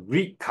of the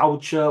Greek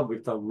culture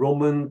with the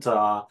Roman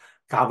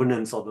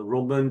governance or the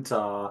Roman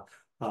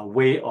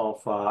way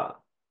of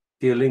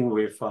dealing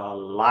with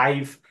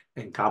life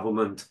and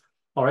government.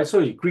 All right, so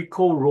a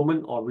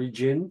Greco-Roman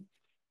origin.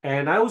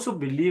 And I also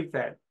believe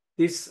that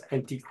this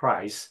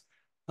Antichrist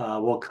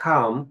will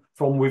come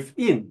from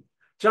within.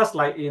 Just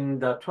like in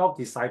the 12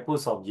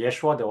 disciples of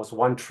Yeshua, there was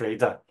one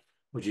traitor,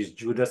 which is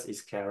Judas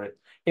Iscariot.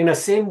 In the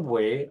same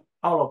way,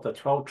 out of the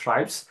 12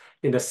 tribes,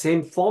 in the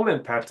same form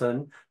and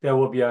pattern, there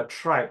will be a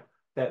tribe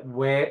that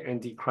where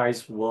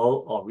Antichrist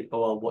will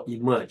will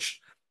emerge.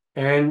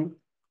 And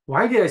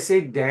why did I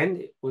say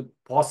then with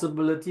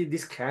possibility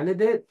this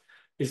candidate?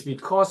 Is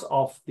because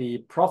of the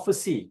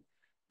prophecy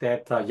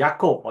that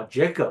Jacob or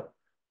Jacob,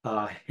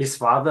 his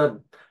father,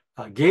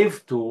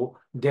 gave to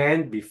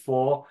Dan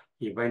before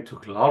he went to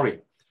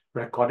glory,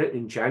 recorded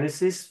in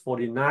Genesis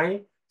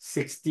 49,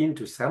 16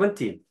 to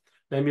 17.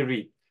 Let me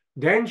read.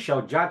 Dan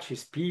shall judge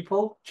his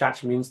people.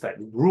 Judge means that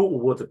rule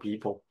over the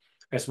people,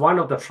 as one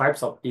of the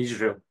tribes of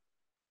Israel.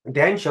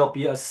 Dan shall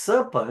be a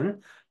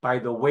serpent by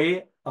the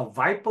way, a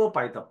viper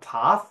by the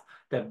path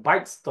that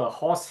bites the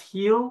horse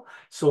heel,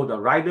 so the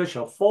rider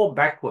shall fall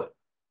backward.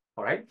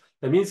 All right.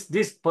 That means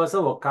this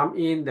person will come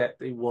in, that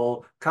it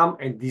will come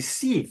and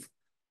deceive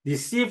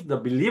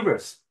the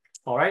believers.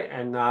 All right.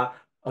 And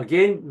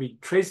again, we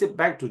trace it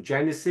back to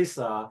Genesis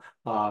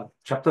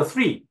chapter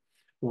 3,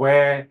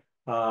 where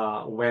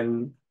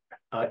when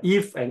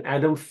Eve and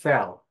Adam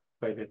fell,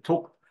 where they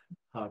took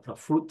the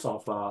fruits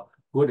of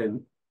good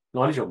and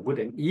knowledge of good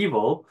and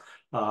evil,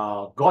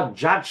 God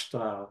judged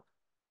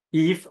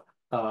Eve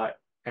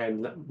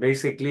and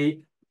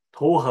basically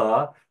told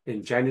her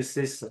in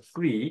Genesis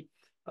 3,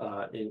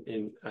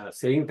 in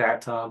saying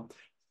that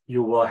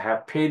you will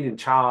have pain in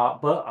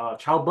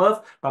childbirth,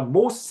 but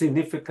most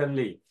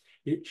significantly,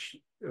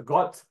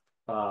 God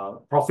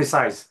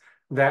prophesies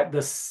that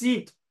the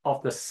seed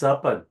of the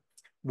serpent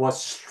will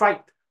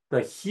strike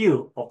the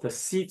heel of the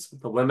seeds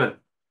of the women.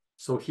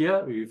 So here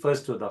it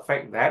refers to the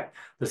fact that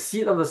the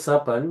seed of the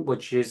serpent,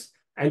 which is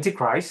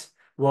Antichrist,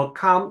 will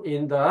come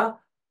in the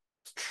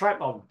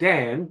tribe of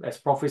Dan, as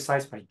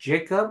prophesied by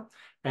Jacob,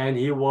 and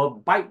he will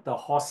bite the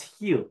horse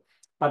heel.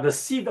 But the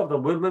seed of the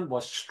woman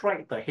will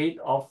strike the head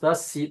of the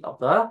seed of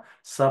the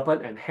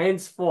serpent, and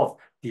henceforth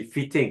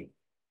defeating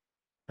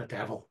the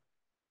devil.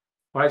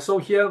 All right, so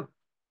here,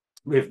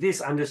 with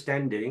this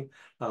understanding,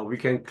 we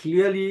can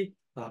clearly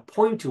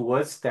point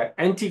towards that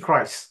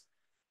Antichrist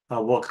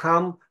will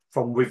come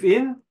from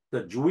within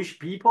the Jewish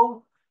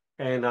people,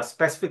 and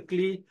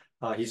specifically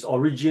his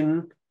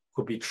origin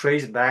could be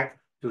traced back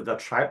to the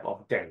tribe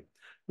of Dan.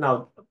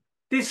 Now,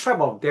 this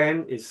tribe of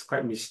Dan is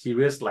quite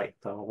mysterious, like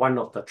one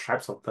of the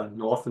tribes of the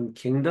northern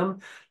kingdom.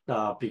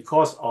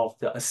 Because of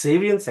the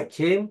Assyrians that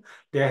came,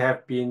 they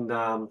have been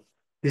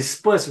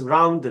dispersed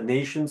around the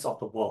nations of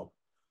the world.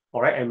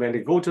 All right, and when they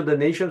go to the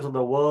nations of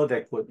the world,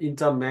 they could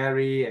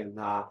intermarry, and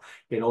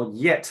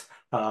yet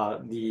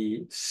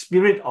the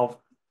spirit of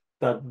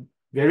the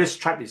various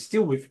tribes is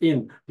still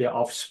within their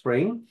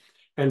offspring.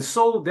 And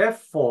so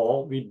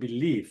therefore, we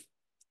believe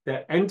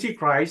that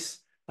Antichrist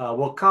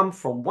will come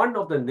from one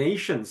of the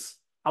nations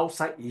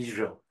outside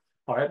Israel.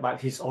 All right, but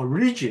his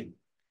origin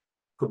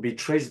could be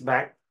traced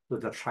back to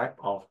the tribe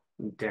of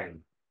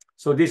Dan.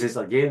 So this is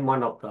again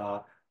one of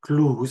the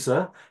clues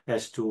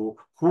as to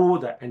who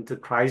the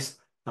Antichrist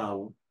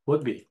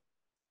would be.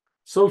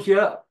 So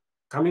here,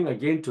 coming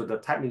again to the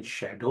type and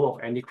shadow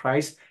of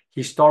Antichrist,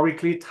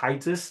 historically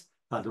Titus,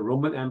 the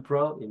Roman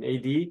emperor in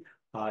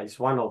AD, is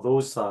one of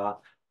those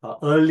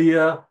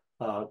earlier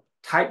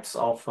types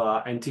of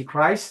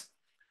Antichrist.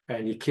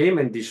 and he came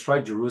and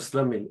destroyed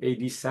Jerusalem in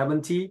AD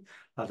 70.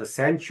 The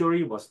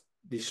sanctuary was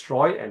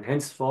destroyed and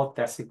henceforth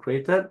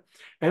desecrated.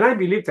 And I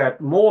believe that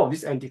more of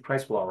this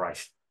Antichrist will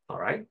arise. All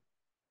right.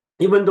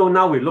 Even though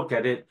now we look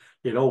at it,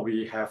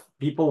 we have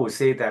people who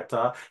say that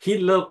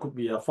Hitler could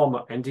be a form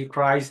of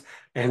Antichrist.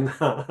 And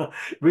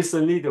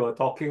recently they were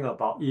talking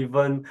about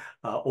even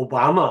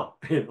Obama,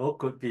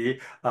 could be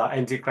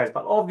Antichrist.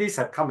 But all these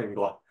have come and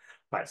gone.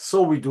 Right?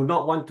 So we do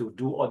not want to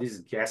do all this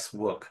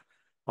guesswork,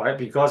 all right?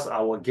 Because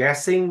our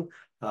guessing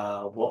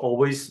will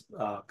always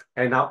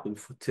end up in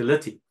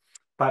futility.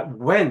 But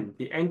when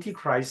the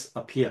Antichrist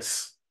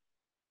appears,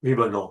 we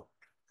will know.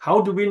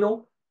 How do we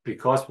know?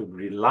 Because we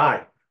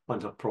rely on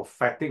the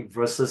prophetic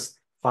verses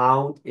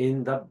found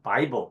in the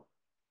Bible.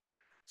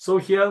 So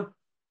here,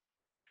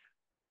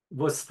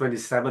 verse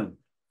 27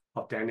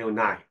 of Daniel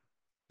 9.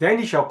 Then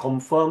he shall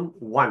confirm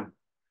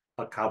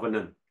a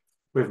covenant,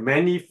 with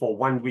many for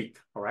 1 week.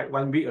 All right,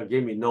 1 week,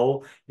 again, we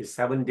know is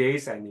 7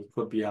 days, and it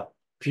could be a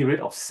period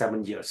of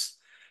 7 years.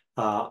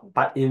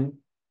 But in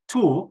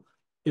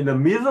the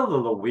middle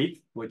of the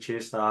week, which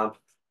is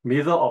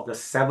middle of the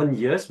 7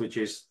 years, which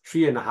is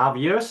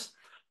 3.5 years,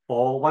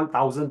 or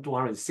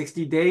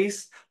 1,260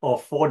 days, or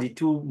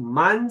 42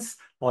 months,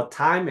 or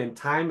time and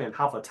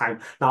half a time.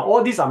 Now,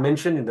 all these are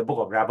mentioned in the book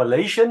of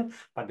Revelation,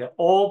 but they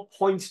all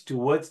point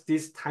towards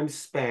this time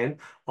span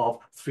of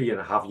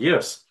 3.5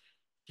 years.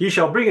 He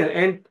shall bring an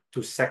end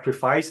to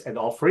sacrifice and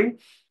offering,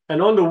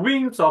 and on the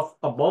wings of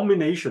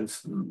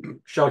abominations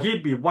shall he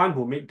be one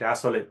who make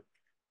desolate.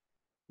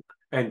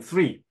 And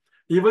 3,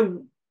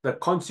 even the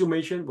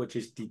consummation which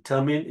is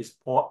determined is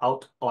poured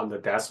out on the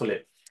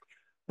desolate.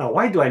 Now,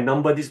 why do I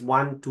number this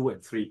 1, 2,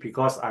 and 3?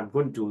 Because I'm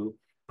going to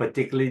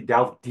particularly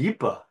delve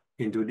deeper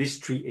into these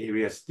 3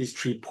 areas, these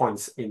 3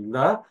 points in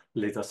the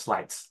later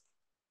slides.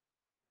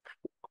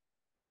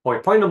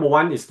 Okay, point number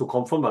 1 is to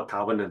confirm a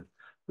covenant.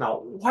 Now,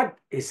 what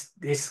is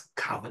this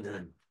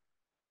covenant?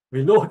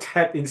 We know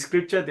that in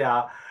scripture there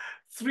are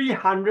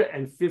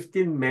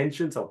 315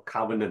 mentions of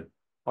covenant,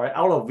 all right,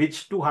 out of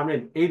which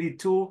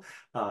 282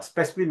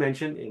 specifically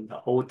mentioned in the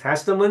Old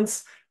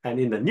Testaments, and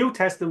in the New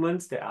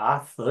Testaments there are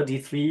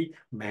 33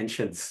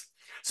 mentions.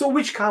 So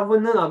which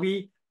covenant are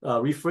we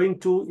referring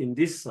to in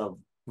this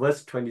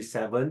verse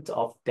 27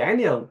 of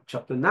Daniel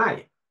chapter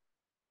 9?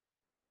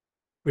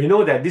 We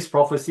know that this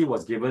prophecy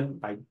was given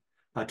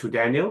to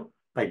Daniel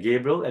by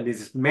Gabriel, and it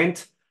is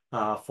meant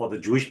for the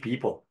Jewish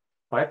people,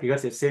 right?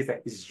 Because it says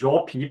that it's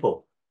your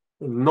people,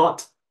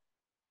 not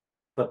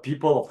the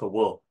people of the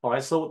world, all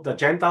right? So the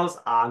Gentiles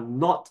are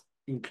not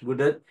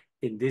included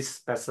in this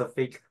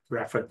specific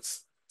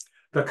reference.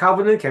 The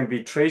covenant can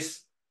be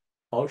traced,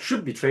 or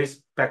should be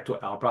traced, back to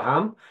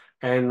Abraham.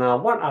 And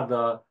what are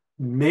the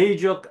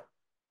major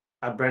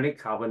Abrahamic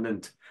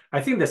covenant? I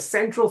think the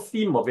central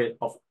theme of it,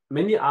 of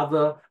many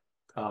other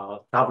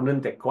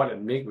covenant that God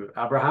had made with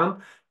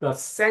Abraham, the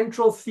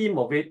central theme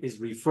of it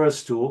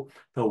refers to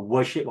the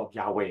worship of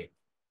Yahweh,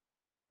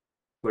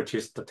 which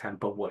is the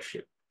temple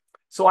worship.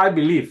 So I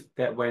believe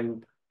that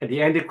when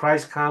the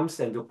Antichrist comes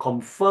and to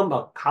confirm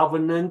a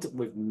covenant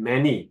with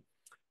many,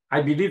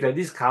 I believe that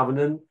this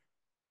covenant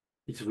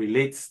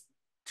relates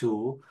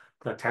to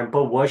the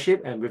temple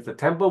worship, and with the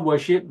temple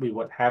worship, we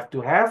would have to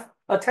have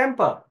a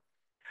temple.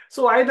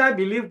 So I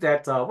believe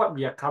that what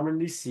we are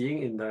currently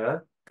seeing in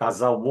the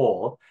Gaza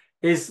war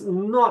is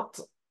not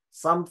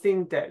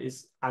something that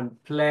is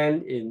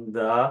unplanned in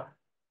the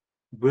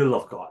will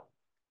of God.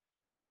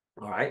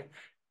 All right.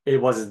 It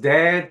was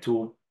there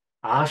to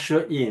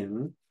usher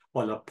in,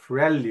 or a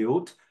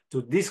prelude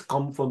to this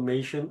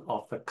confirmation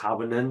of the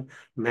covenant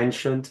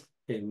mentioned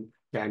in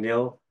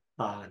Daniel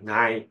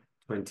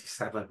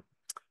 9:27.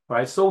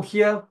 Right. So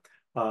here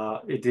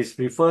it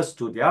refers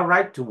to their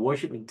right to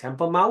worship in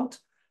Temple Mount,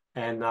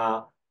 and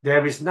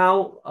there is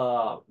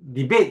now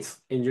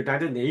debates in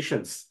United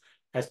Nations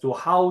as to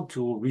how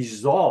to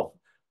resolve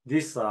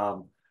this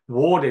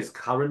war that is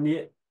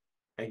currently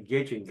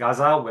engaged in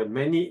Gaza, where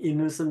many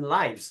innocent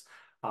lives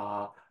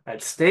are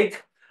at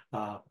stake,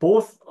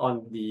 both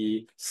on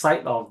the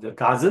side of the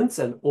Gazans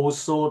and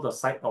also the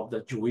side of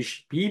the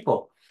Jewish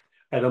people.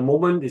 At the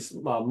moment, it's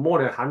more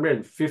than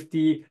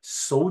 150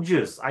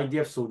 soldiers,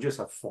 IDF soldiers,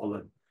 have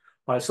fallen.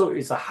 Right? So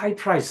it's a high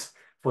price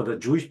for the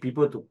Jewish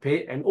people to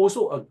pay, and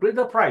also a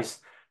greater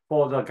price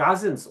for the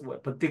Gazans,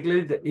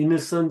 particularly the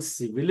innocent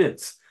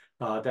civilians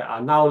that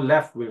are now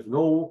left with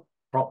no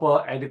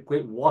proper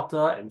adequate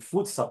water and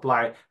food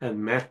supply and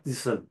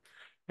medicine.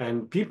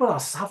 And people are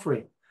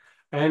suffering.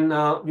 And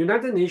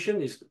United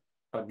Nations is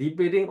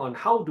debating on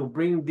how to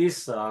bring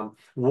this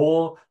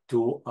war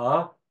to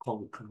a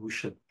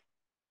conclusion.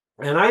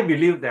 And I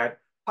believe that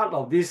part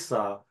of this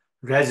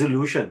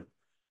resolution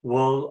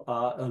will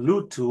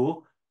allude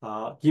to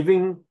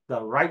giving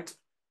the right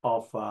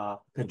of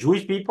the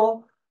Jewish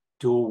people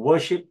to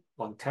worship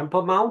on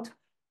Temple Mount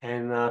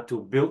and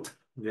to build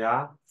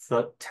their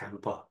third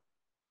temple.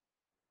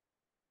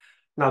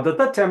 Now, the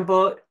third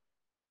temple,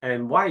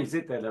 and why is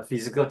it that a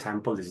physical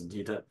temple is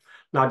needed?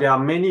 Now, there are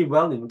many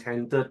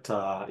well-intentioned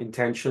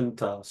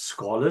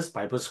scholars,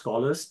 Bible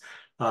scholars,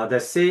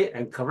 that say,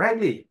 and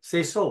correctly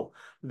say so,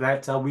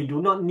 that we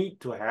do not need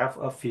to have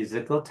a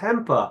physical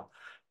temple.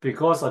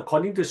 Because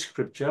according to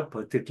scripture,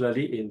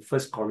 particularly in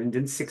 1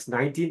 Corinthians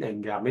 6:19,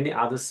 and there are many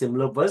other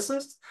similar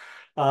verses,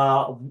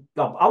 our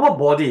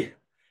body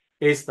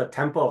is the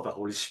temple of the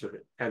Holy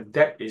Spirit. And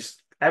that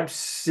is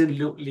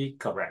absolutely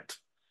correct.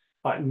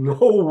 But no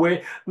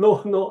way,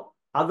 no,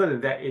 other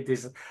than that, it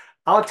is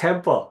our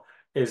temple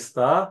is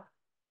our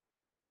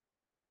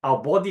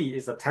body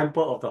is the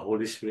temple of the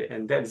Holy Spirit.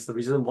 And that is the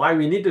reason why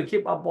we need to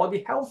keep our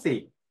body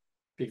healthy,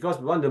 because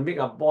we want to make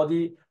our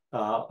body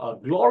a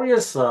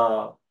glorious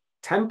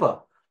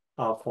temple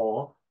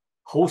for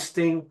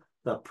hosting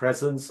the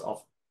presence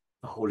of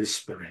the Holy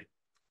Spirit.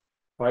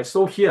 Right.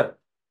 So here,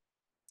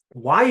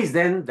 why is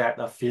then that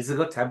a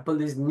physical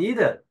temple is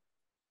needed?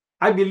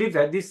 I believe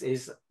that this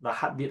is the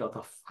heartbeat of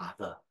the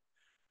Father.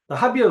 The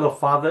heartbeat of the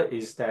Father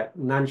is that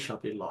none shall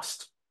be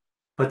lost,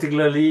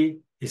 particularly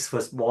his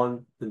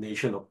firstborn, the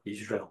nation of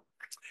Israel.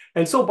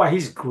 And so by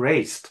his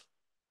grace,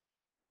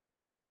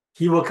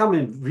 he will come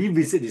and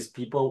revisit his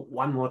people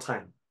one more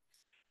time.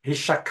 His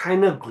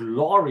Shekinah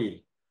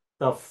glory,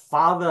 the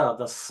Father,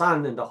 the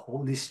Son, and the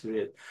Holy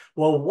Spirit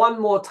will one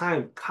more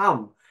time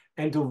come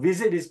and to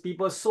visit his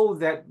people so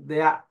that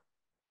their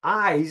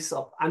eyes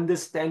of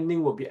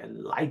understanding will be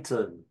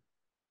enlightened.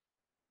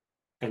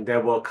 And they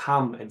will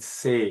come and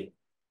say,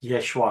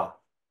 Yeshua,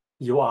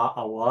 you are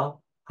our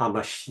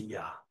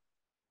Hamashiach.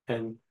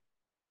 And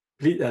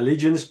plead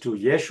allegiance to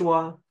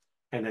Yeshua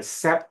and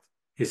accept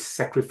his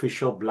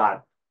sacrificial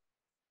blood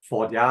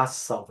for their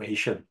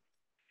salvation.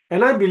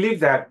 And I believe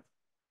that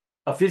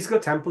a physical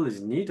temple is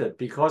needed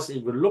because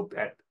if you look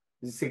at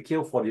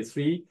Ezekiel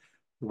 43,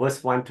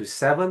 verse 1 to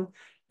 7,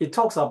 it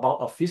talks about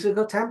a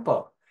physical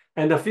temple.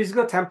 And the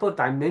physical temple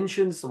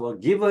dimensions were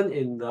given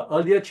in the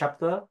earlier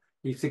chapter,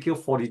 Ezekiel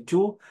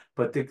 42,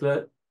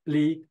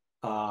 particularly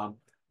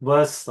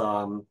verse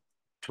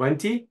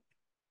 20.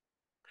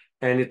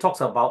 And it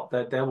talks about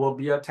that there will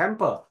be a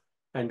temple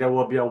and there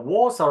will be a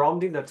wall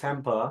surrounding the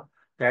temple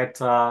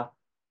that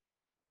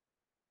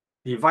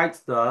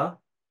divides the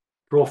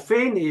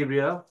profane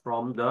area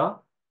from the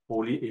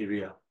holy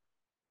area.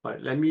 All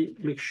right, let me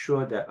make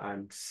sure that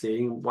I'm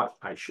saying what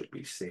I should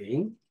be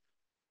saying.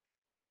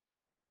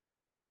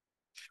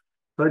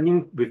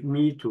 Turning with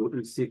me to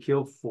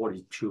Ezekiel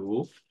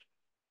 42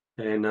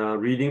 and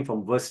reading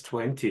from verse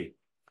 20.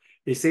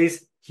 It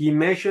says, he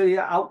measured it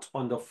out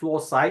on the floor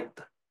side.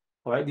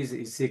 All right, this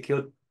is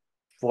Ezekiel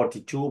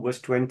 42, verse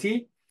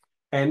 20.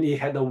 And it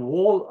had a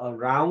wall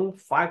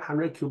around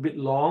 500 cubit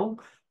long,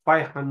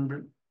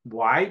 500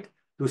 wide,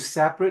 to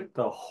separate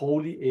the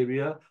holy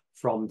area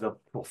from the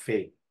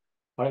profane,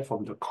 right,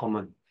 from the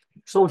common.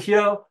 So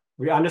here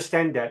we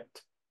understand that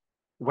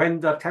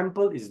when the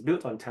temple is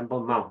built on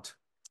Temple Mount,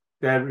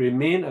 there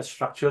remain a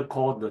structure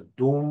called the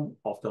Dome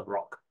of the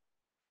Rock.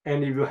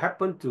 And if you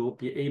happen to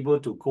be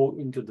able to go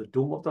into the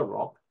Dome of the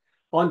Rock,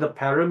 on the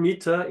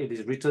perimeter, it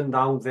is written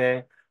down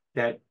there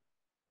that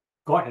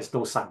God has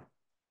no son.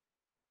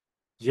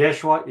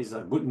 Yeshua is a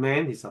good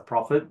man, he's a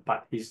prophet,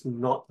 but he's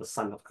not the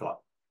Son of God.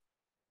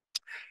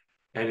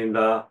 And in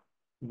the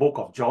book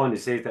of John, it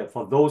says that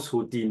for those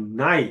who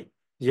deny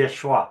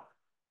Yeshua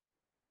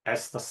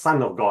as the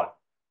Son of God,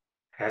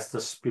 has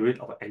the spirit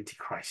of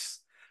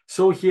Antichrist.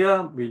 So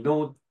here we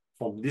know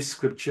from this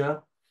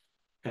scripture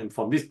and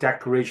from this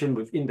declaration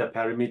within the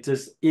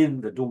perimeters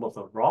in the Dome of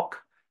the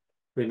Rock,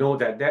 we know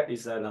that that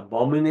is an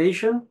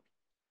abomination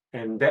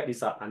and that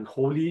is an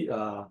unholy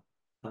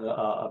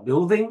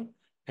building.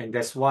 And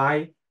that's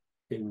why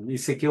in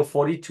Ezekiel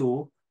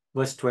 42,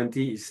 verse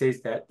 20, it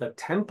says that the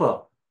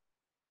temple,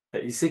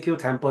 the Ezekiel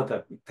temple,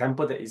 the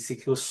temple that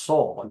Ezekiel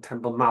saw on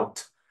Temple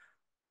Mount,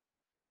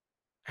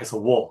 has a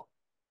wall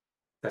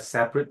that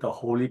separates the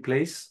holy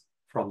place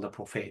from the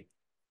profane.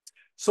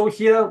 So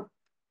here,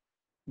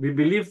 we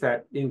believe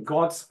that in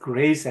God's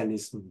grace and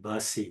his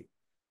mercy,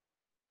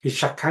 his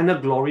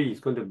Shekinah glory is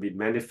going to be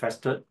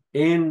manifested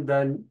in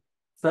the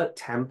third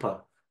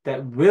temple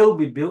that will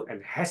be built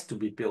and has to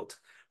be built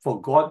for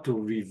God to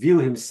reveal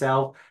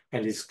himself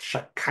and his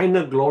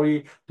Shekinah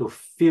glory to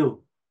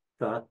fill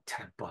the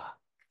temple.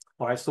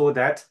 All right, so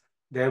that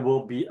there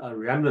will be a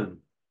remnant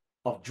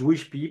of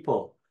Jewish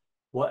people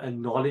who will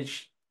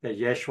acknowledge that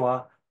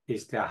Yeshua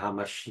is their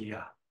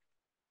Hamashiach.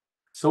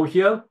 So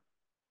here,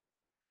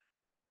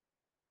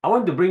 I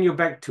want to bring you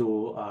back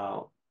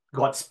to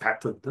God's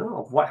pattern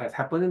of what has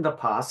happened in the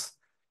past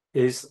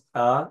is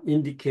an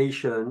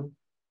indication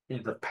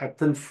in the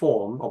pattern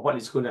form of what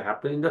is going to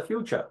happen in the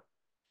future.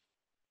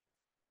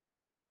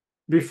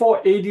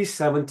 Before AD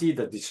 70,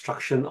 the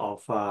destruction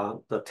of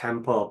the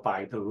temple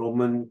by the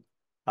Roman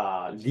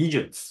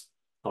legions,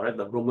 all right,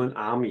 the Roman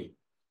army,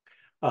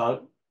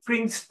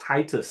 Prince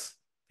Titus,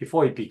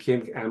 before he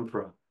became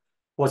emperor,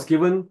 was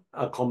given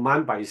a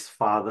command by his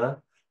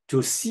father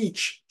to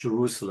siege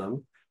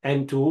Jerusalem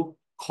and to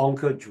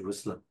conquer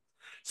Jerusalem.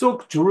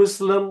 So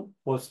Jerusalem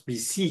was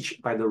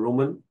besieged by the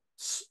Roman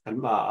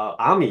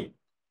army.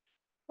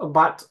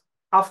 But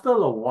after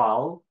a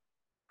while,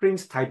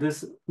 Prince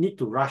Titus need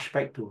to rush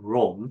back to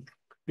Rome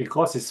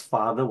because his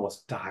father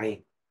was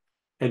dying.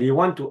 And he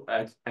wanted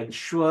to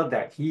ensure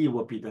that he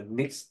will be the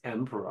next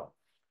emperor.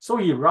 So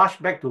he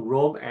rushed back to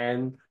Rome,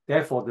 and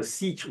therefore the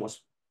siege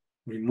was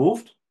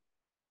removed.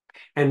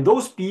 And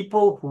those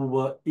people who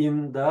were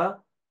in the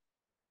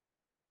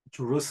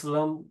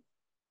Jerusalem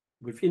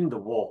within the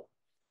wall,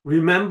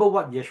 remember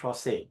what Yeshua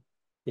said.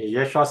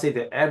 Yeshua said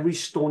that every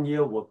stone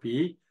here will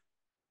be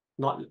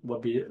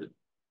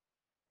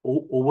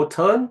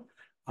overturned,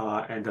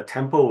 and the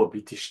temple will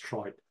be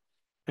destroyed.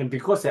 And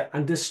because they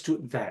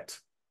understood that,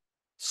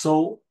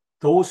 so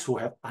those who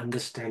have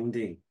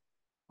understanding,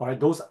 all right,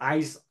 those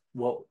eyes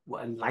were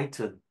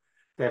enlightened.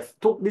 They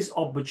took this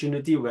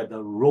opportunity where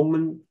the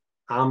Roman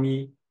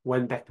army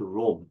went back to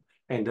Rome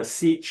and the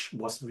siege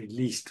was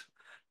released.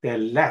 They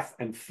left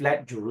and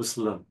fled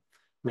Jerusalem.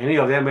 Many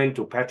of them went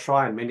to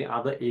Petra and many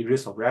other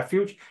areas of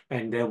refuge,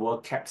 and they were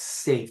kept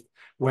safe.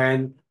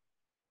 When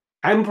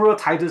Emperor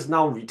Titus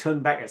now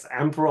returned back as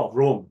Emperor of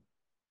Rome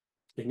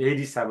in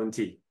AD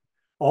 70,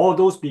 all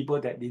those people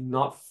that did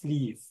not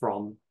flee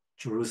from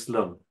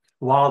Jerusalem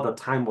while the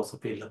time was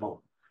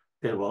available,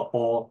 they were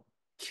all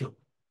killed.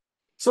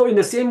 So in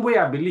the same way,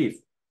 I believe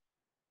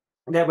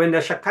that when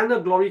the Shekinah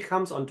glory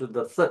comes onto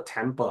the third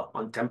temple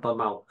on Temple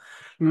Mount,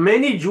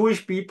 many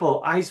Jewish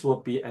people eyes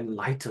will be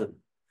enlightened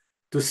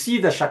to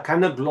see the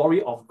Shekinah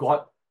glory of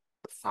God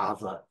the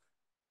Father,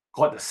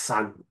 God the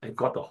Son, and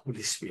God the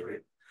Holy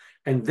Spirit.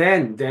 And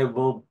then they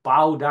will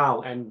bow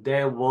down and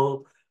they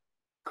will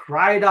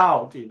cry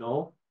out,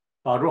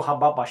 Baruch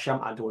haba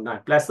Bashem Adonai.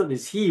 Blessed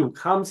is he who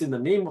comes in the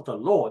name of the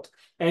Lord.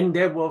 And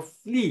they will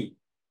flee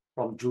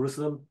from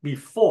Jerusalem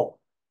before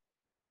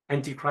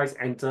Antichrist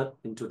entered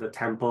into the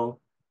temple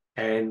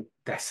and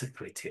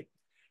desecrated.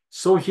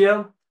 So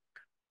here,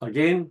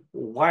 again,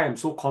 why I'm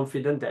so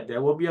confident that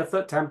there will be a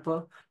third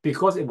temple,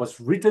 because it was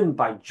written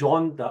by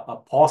John the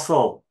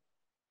Apostle.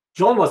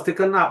 John was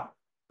taken up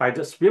by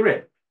the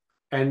Spirit.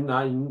 And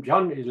in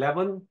John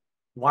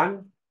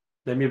 11:1,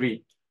 let me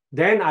read.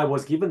 Then I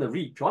was given a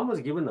reed. John was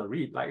given a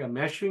reed like a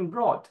measuring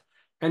rod.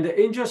 And the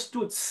angel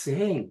stood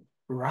saying,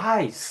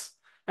 rise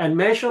and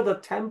measure the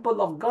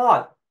temple of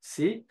God.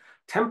 See,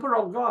 temple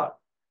of God.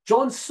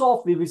 John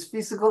saw with his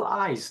physical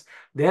eyes.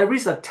 There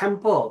is a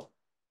temple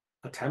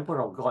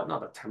of God,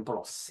 not a temple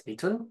of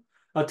Satan,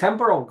 a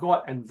temple of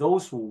God and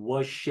those who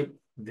worship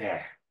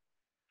there.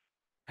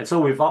 And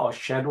so without a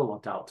shadow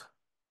of doubt,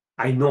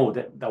 I know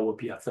that there will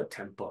be a third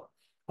temple.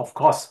 Of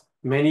course,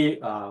 many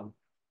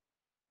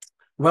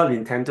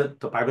well-intended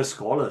Bible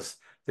scholars,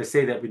 they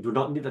say that we do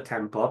not need a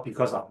temple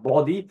because our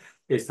body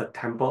is the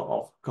temple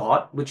of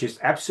God, which is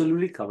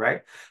absolutely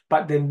correct.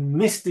 But they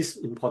miss this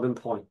important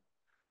point,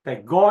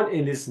 that God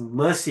in his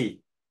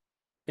mercy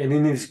and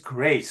in his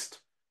grace,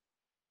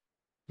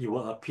 he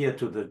will appear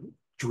to the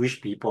Jewish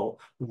people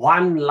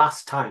one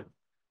last time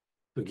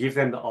to give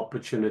them the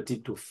opportunity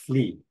to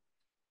flee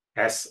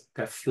as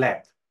they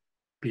fled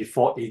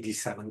before AD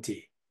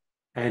 70.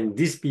 And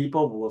these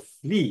people will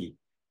flee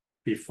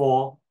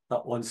before the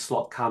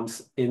onslaught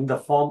comes in the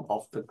form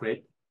of the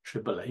Great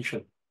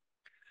Tribulation.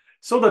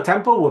 So the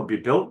temple will be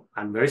built.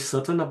 I'm very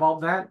certain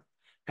about that.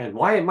 And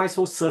why am I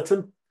so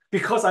certain?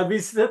 Because I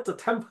visited the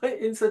Temple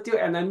Institute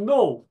and I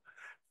know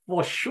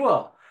for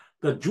sure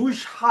the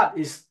Jewish heart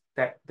is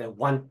that they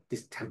want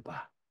this temple.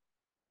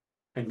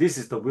 And this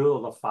is the will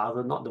of the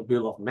Father, not the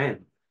will of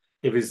man.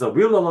 If it's the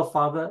will of the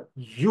Father,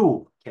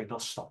 you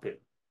cannot stop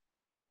it.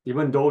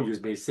 Even though you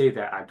may say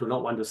that I do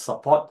not want to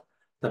support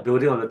the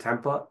building of the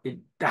temple, it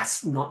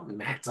does not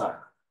matter.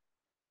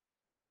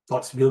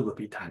 God's will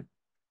be done.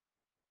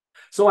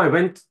 So I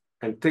went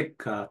and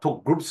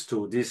took groups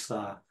to this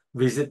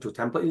visit to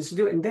Temple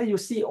Institute, and there you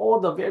see all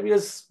the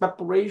various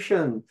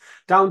preparation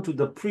down to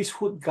the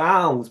priesthood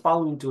gowns,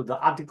 bound into the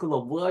article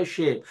of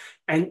worship,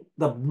 and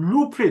the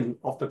blueprint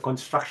of the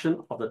construction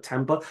of the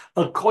temple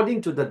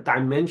according to the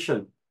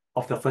dimension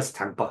of the first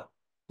temple.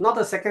 Not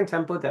the second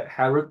temple that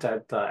Herod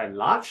had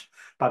enlarged,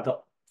 but the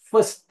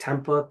first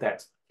temple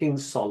that King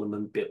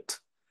Solomon built.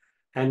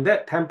 And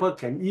that temple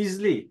can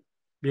easily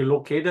be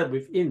located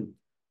within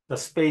the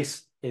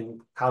space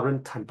in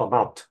current Temple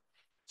Mount.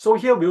 So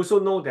here we also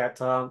know that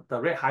the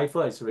red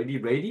heifer is already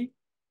ready.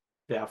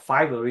 There are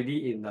 5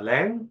 already in the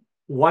land.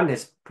 1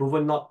 has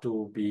proven not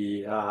to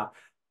be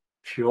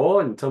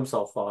pure in terms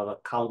of the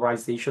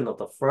colorization of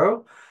the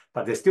fur,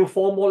 but there's still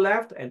 4 more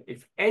left. And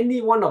if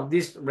any one of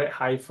these red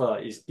heifer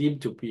is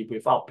deemed to be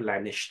without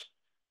blemished,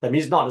 that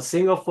means not a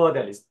single fur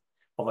that is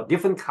of a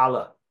different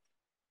color,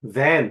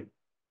 then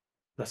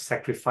the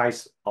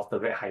sacrifice of the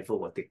red heifer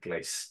will take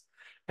place.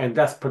 And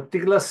that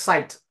particular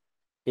site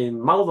in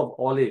Mount of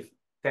Olive,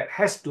 that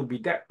has to be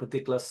that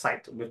particular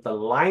site with the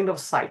line of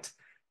sight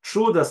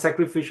through the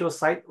sacrificial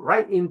site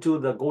right into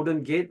the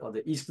Golden Gate or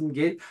the Eastern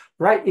Gate,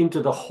 right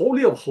into the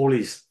Holy of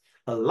Holies,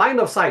 a line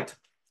of sight.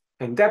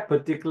 And that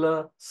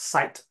particular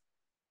site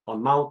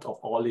on Mount of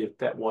Olive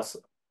that was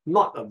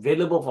not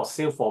available for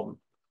sale for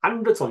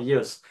hundreds of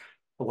years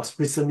was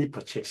recently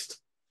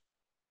purchased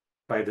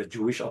by the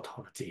Jewish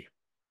authority.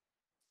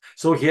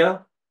 So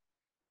here,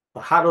 the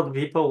heart of the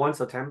people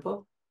wants a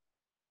temple.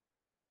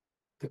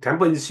 The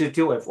Temple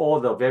Institute have all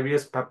the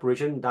various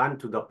preparation done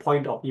to the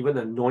point of even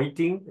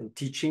anointing and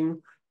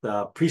teaching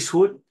the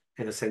priesthood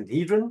and the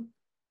Sanhedrin.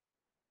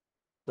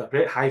 The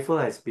great heifer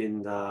has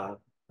been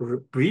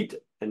bred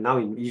and now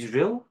in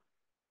Israel.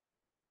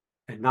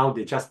 And now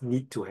they just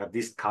need to have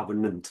this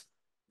covenant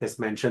that's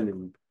mentioned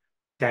in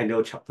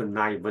Daniel chapter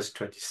 9, verse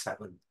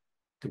 27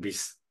 to be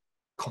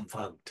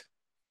confirmed.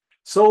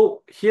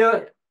 So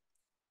here,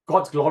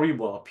 God's glory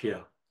will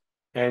appear.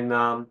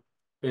 And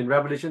in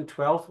Revelation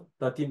 12,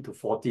 13 to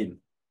 14,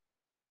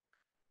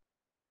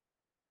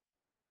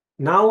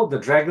 now the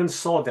dragon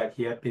saw that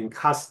he had been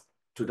cast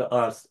to the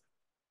earth.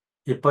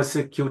 He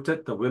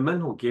persecuted the women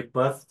who gave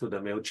birth to the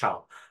male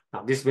child.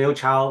 Now, this male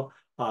child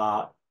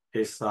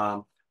is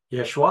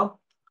Yeshua,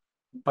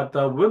 but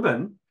the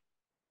woman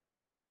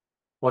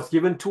was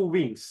given 2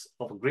 wings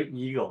of a great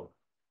eagle.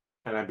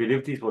 And I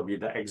believe this will be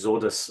the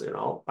Exodus,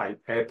 by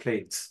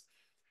airplanes.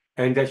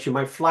 And that she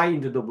might fly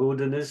into the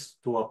wilderness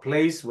to a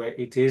place where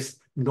it is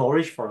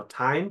nourished for a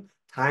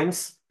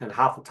times and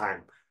half a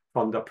time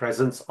from the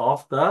presence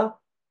of the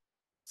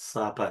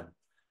serpent.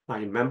 Now,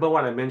 remember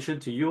what I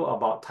mentioned to you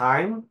about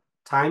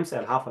times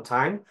and half a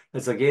time?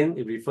 As again,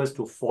 it refers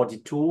to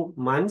 42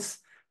 months,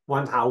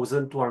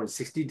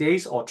 1,260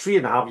 days, or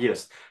 3.5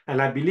 years.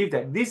 And I believe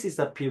that this is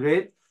the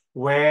period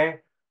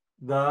where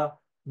the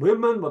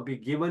women will be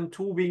given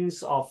 2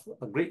 wings of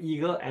a great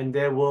eagle, and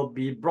they will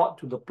be brought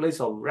to the place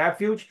of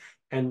refuge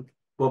and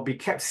will be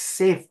kept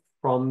safe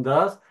from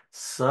the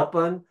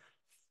serpent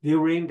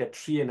during the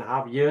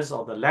 3.5 years,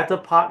 or the latter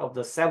part of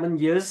the 7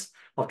 years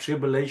of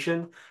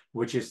tribulation,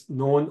 which is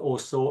known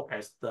also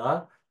as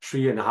the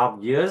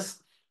 3.5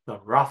 years, the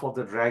wrath of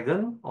the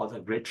dragon, or the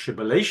great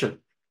tribulation.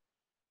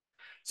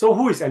 So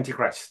who is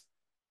Antichrist?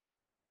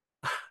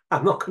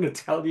 I'm not going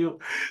to tell you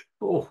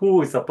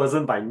who is the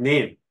person by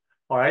name,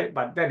 all right?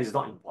 But that is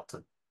not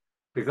important,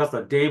 because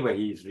the day where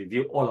he is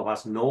revealed, all of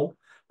us know,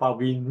 but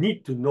we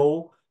need to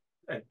know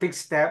and take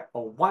step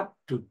of what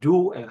to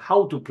do and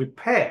how to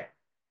prepare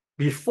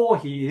before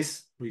he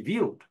is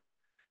revealed.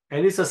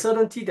 And it's a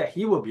certainty that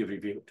he will be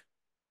revealed.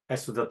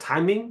 As to the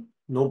timing,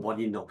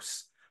 nobody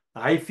knows.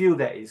 I feel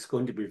that it's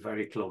going to be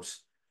very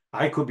close.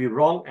 I could be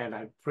wrong, and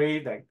I pray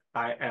that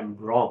I am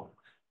wrong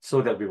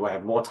so that we will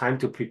have more time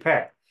to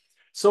prepare.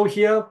 So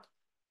here,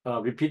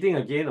 repeating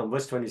again on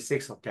verse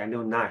 26 of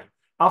Daniel 9,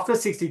 after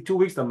 62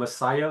 weeks, the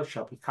Messiah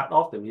shall be cut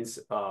off. That means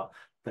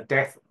the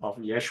death of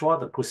Yeshua,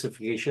 the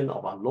crucifixion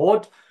of our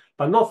Lord,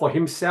 but not for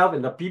himself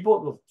and the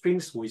people of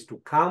things who is to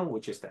come,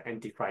 which is the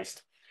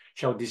Antichrist,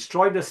 shall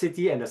destroy the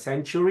city and the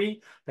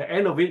sanctuary. The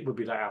end of it will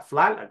be like a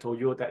flood. I told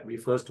you that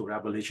refers to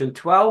Revelation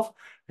 12.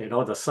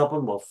 The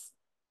serpent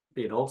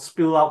will,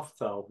 spill out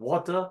the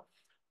water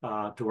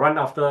to run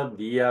after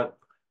the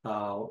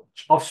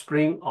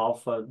offspring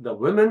of the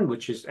women,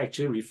 which is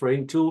actually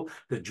referring to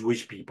the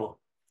Jewish people,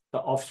 the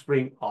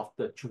offspring of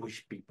the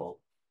Jewish people.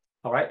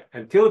 All right,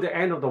 until the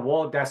end of the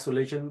world,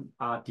 desolation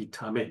are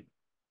determined.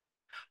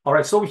 All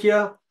right, so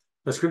here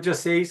the scripture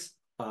says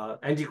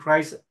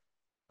Antichrist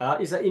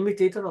is an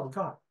imitator of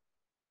God.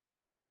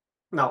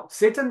 Now,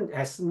 Satan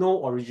has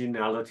no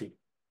originality.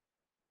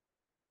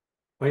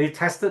 When he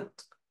tested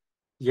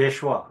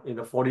Yeshua in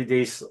the 40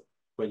 days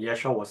when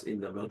Yeshua was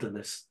in the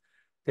wilderness,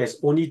 there's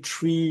only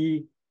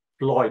 3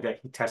 ploy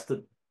that he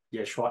tested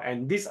Yeshua,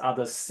 and these are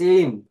the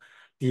same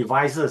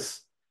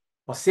devices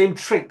or same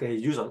trick that he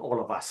used on all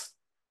of us.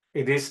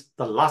 It is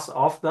the lust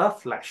of the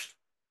flesh.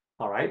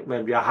 All right,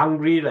 when we are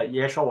hungry, like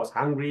Yeshua was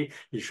hungry,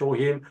 he showed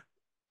him,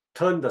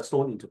 turn the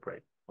stone into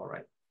bread. All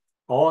right,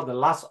 or the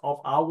lust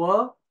of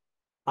our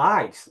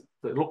eyes,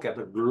 to look at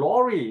the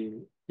glory.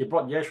 He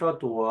brought Yeshua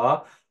to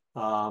a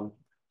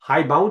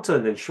high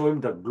mountain and show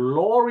him the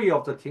glory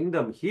of the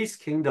kingdom, his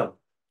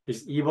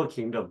evil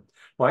kingdom,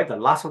 right? The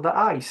lust of the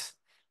eyes.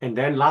 And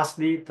then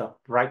lastly, the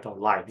pride of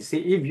life. You see,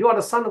 if you are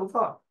the Son of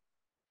God,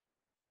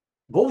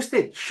 boast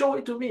it, show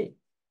it to me,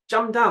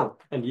 jump down,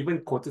 and even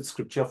quoted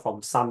scripture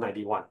from Psalm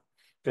 91,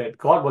 that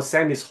God will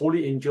send his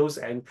holy angels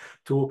and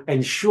to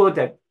ensure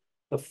that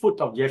the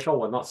foot of Yeshua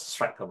will not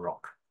strike a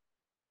rock.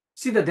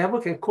 See, the devil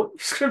can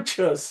quote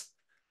scriptures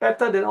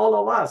better than all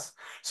of us.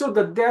 So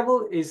the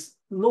devil is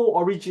no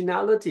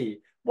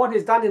originality. What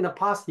is done in the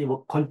past, he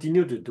will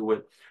continue to do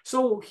it.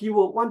 So he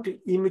will want to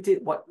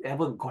imitate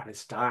whatever God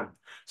has done.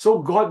 So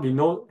God, we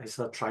know, is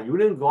a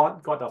triune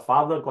God, God the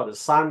Father, God the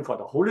Son, God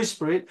the Holy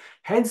Spirit.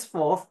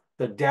 Henceforth,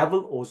 the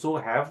devil also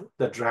have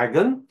the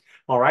dragon,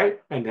 all right?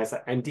 And there's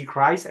an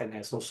Antichrist, and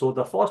there's also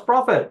the false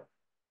prophet.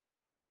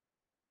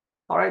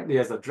 All right,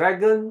 there's a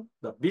dragon,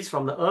 the beast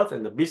from the earth,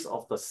 and the beast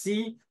of the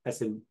sea,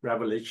 as in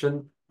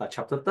Revelation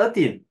chapter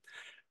 13.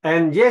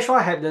 And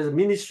Yeshua had the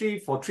ministry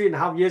for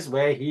 3.5 years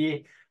where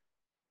he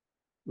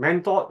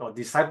mentored or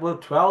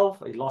discipled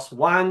 12. He lost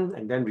 1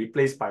 and then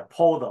replaced by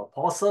Paul the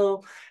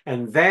apostle.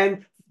 And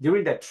then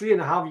during that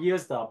 3.5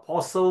 years, the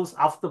apostles,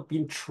 after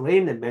being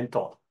trained and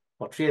mentored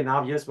for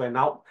 3.5 years, went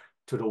out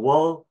to the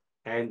world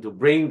and to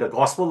bring the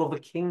gospel of the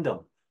kingdom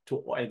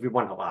to every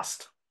one of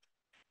us.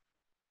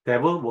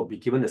 Devil will be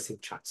given the same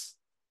chance.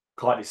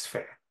 God is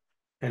fair.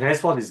 And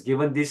henceforth is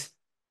given this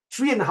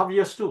 3.5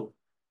 years too,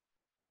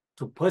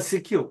 to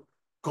persecute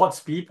God's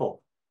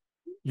people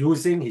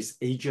using his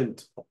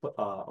agent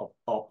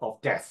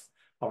of death,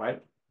 all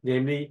right,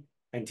 namely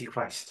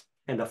Antichrist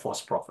and the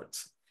false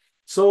prophets.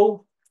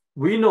 So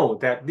we know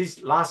that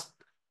this last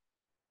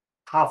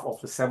half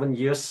of the 7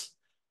 years,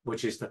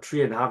 which is the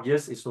 3.5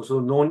 years, is also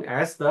known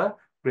as the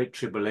Great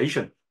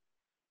Tribulation.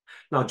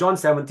 Now, John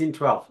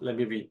 17:12, let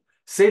me read.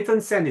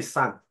 Satan sent his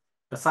son,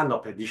 the son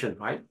of perdition,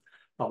 right?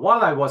 But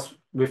while I was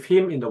with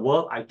him in the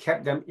world, I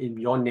kept them in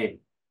your name.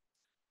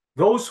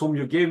 Those whom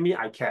you gave me,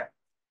 I kept,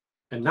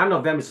 and none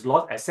of them is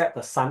lost except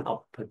the son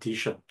of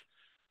perdition.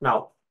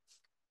 Now,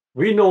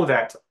 we know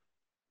that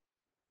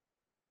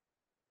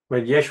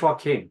when Yeshua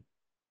came,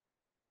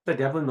 the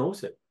devil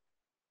knows it.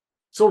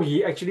 So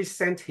he actually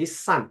sent his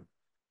son,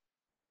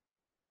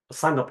 the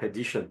son of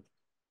perdition,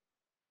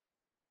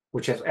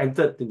 which has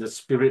entered in the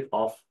spirit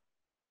of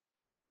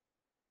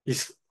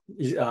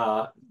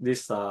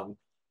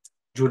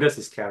Judas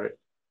Iscariot.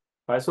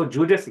 Right? So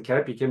Judas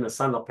Iscariot became the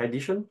son of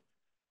perdition,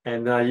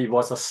 and he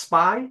was a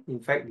spy. In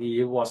fact,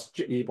 he was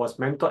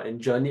mentored and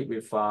journeyed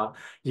with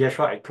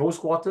Yeshua at close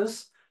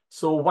quarters.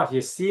 So what he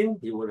has seen,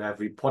 he would have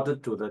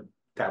reported to the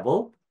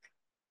devil.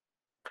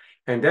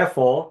 And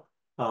therefore,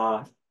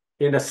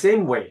 in the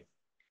same way,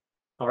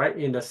 all right,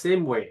 in the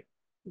same way,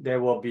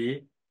 there will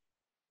be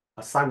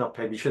a son of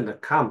perdition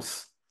that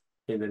comes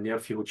in the near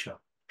future.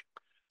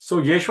 So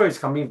Yeshua is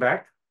coming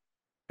back,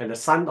 and the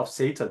son of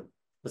Satan,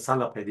 the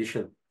son of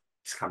perdition,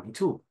 is coming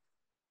too.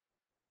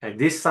 And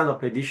this son of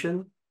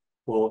perdition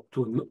will,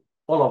 to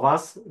all of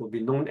us, will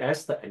be known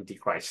as the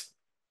Antichrist.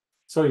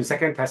 So in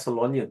 2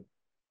 Thessalonians,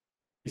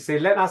 he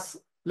says,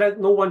 let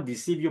no one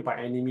deceive you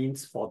by any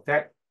means, for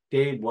that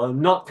day will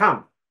not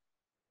come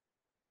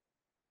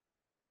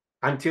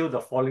until the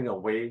falling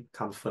away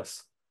comes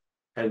first.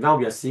 And now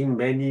we are seeing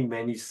many,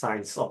 many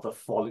signs of the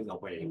falling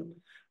away.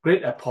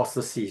 Great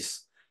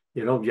apostasies.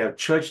 You know, we have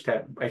church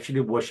that actually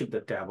worship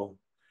the devil.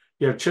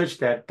 We have church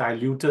that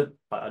diluted,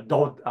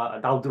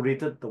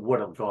 adulterated the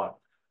word of God.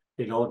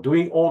 You know,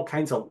 doing all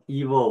kinds of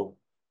evil.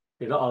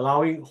 You know,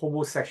 allowing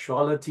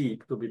homosexuality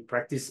to be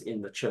practiced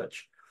in the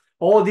church.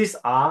 All these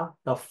are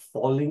the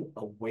falling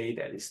away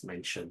that is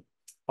mentioned.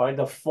 All right,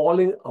 the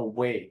falling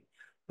away.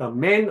 The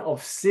man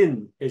of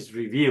sin is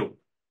revealed.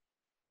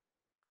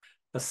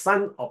 The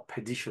son of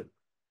perdition.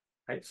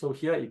 Right? So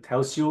here it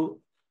tells you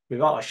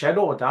without a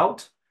shadow of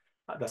doubt,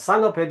 the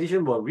son of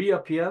perdition will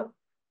reappear.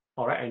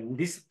 All right, and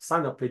this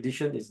son of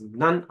perdition is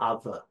none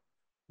other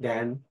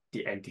than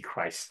the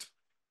Antichrist.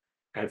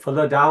 And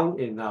further down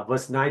in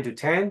verse 9 to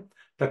 10,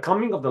 the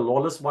coming of the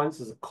lawless ones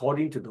is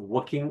according to the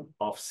working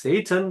of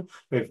Satan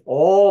with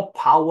all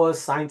power,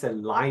 signs,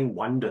 and lying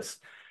wonders.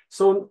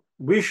 So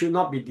we should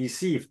not be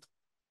deceived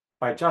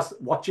by just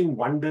watching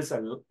wonders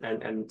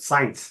and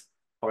signs.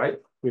 All right,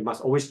 we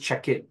must always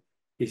check it.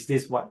 Is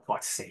this what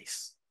God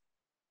says?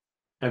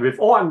 And with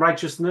all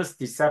unrighteousness,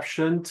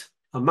 deception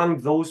among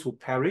those who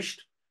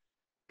perished,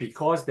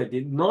 because they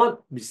did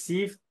not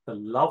receive the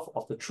love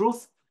of the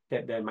truth,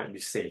 that they might be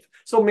saved.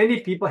 So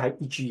many people have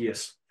itchy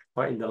ears,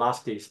 right, in the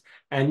last days.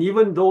 And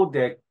even though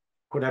they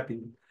could have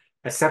been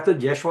accepted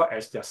Yeshua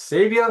as their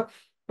savior,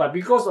 but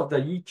because of the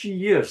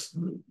itchy ears,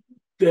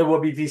 they will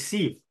be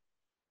deceived.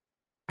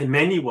 And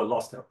many will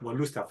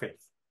lose their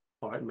faith.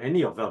 All right,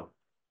 many of them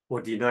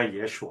will deny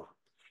Yeshua.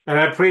 And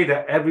I pray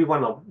that every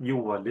one of you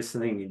who are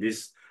listening in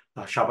this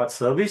Shabbat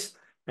service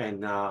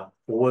and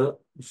over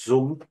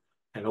Zoom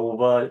and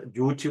over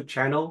YouTube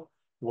channel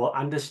will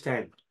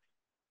understand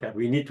that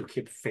we need to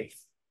keep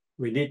faith.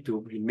 We need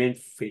to remain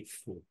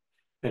faithful.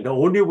 And the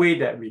only way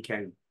that we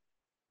can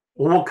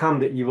overcome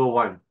the evil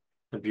one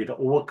and be the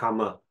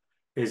overcomer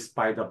is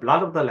by the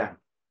blood of the Lamb,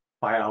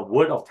 by our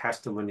word of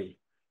testimony,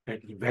 and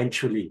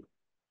eventually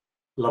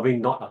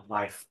loving not a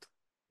life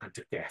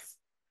unto death.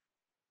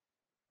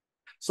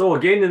 So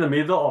again, in the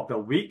middle of the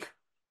week,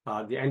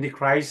 the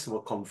Antichrist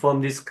will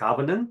confirm this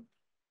covenant,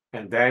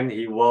 and then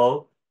he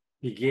will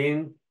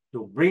begin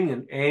to bring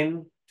an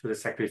end to the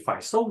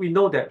sacrifice. So we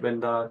know that when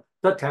the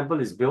third temple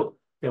is built,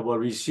 they will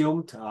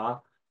resume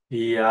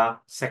the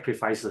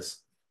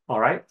sacrifices. All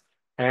right,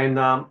 and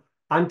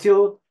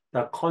until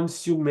the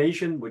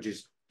consummation, which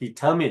is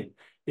determined,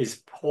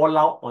 is poured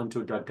out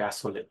onto the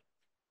desolate.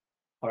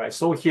 All right,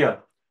 so here,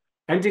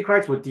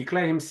 Antichrist will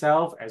declare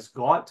himself as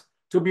God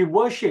to be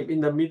worshipped in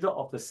the middle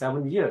of the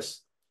 7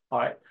 years. All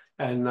right,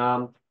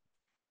 and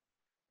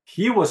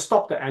he will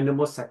stop the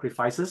animal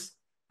sacrifices,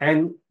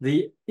 and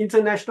the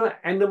International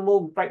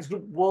Animal Rights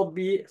Group will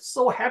be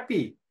so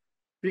happy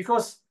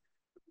because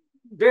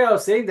they are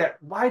saying that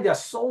why there are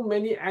so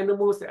many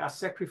animals that are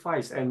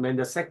sacrificed, and when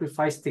the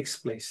sacrifice takes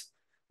place,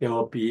 there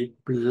will be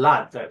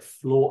blood that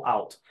flow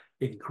out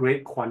in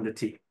great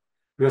quantity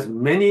because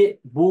many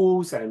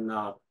bulls and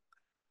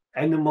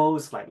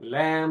animals like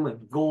lamb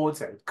and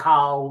goats and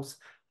cows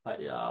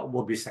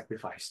will be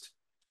sacrificed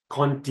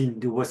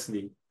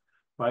continuously,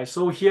 right?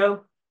 So here,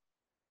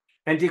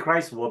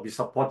 Antichrist will be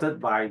supported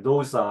by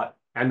those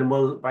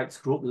animal rights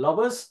group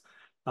lovers,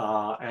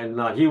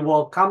 and he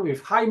will come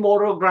with high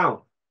moral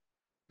ground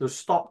to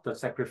stop the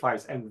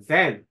sacrifice, and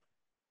then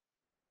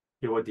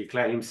he will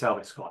declare himself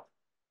as God.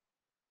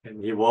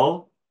 And he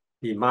will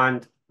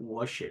demand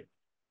worship.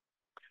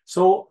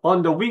 So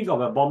on the wing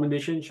of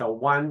abomination shall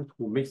one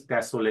who makes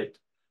desolate.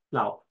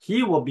 Now,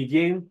 he will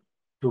begin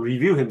to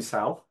reveal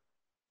himself.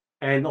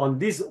 And on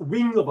this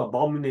wing of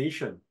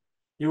abomination,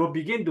 he will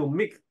begin to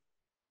make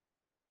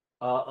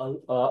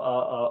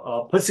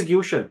a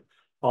persecution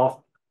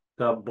of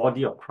the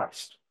body of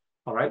Christ.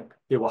 All right.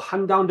 They will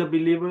hunt down the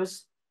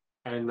believers.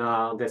 And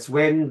that's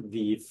when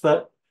the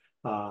third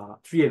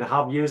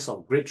 3.5 years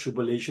of great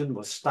tribulation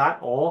will start,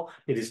 or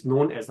it is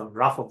known as the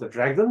wrath of the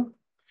dragon.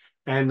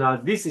 And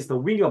this is the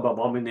wing of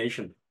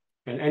abomination.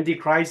 And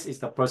Antichrist is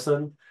the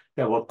person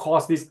that will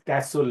cause this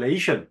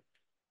desolation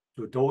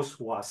to those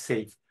who are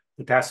saved.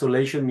 The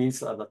desolation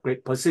means the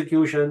great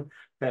persecution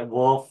that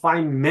will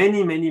find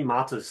many, many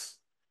martyrs.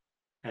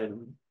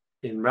 And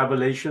in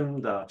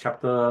Revelation, the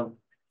chapter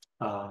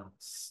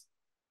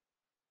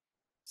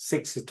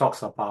 6, it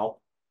talks about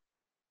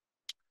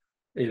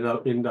in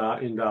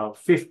the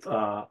fifth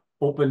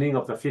opening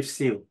of the fifth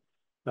seal,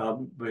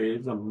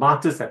 the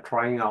martyrs are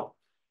crying out,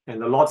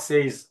 and the Lord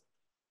says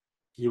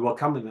he will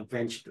come and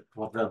avenge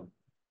for them,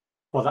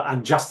 for the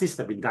injustice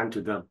that has been done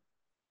to them,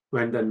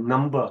 when the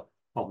number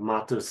of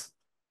martyrs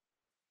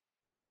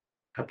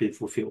have been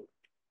fulfilled.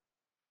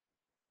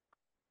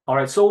 All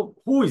right, so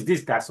who is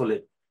this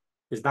desolate?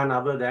 It's none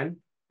other than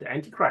the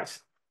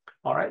Antichrist.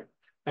 All right,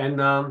 and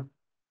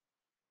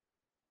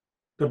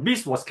the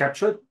beast was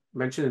captured,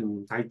 mentioned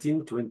in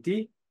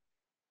 1920,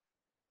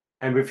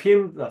 and with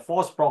him the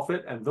false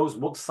prophet and those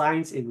work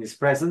signs in his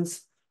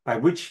presence, by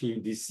which he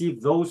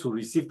deceived those who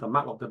received the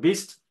mark of the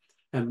beast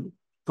and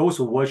those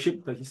who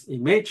worship his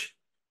image.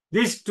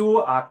 These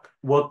two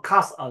were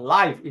cast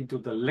alive into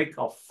the lake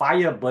of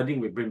fire burning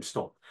with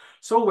brimstone.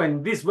 So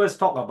when this verse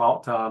talk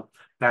about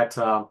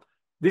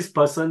this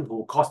person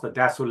who caused the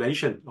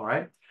desolation, all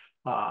right,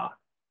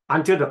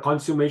 until the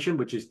consummation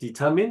which is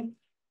determined,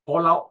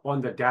 all out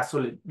on the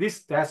desolate.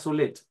 This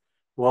desolate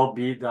will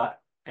be the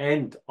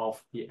end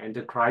of the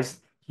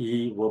Antichrist.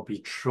 He will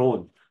be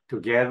thrown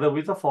together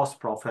with the false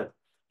prophet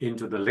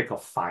into the lake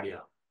of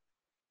fire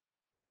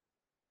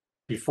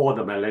before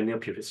the millennial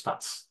period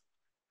starts.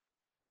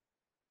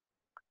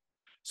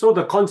 So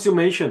the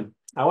consummation,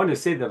 I want to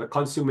say that the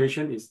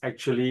consummation is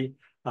actually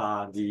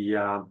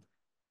the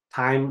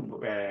time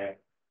where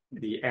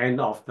the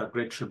end of the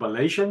Great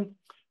Tribulation,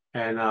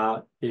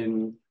 and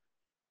in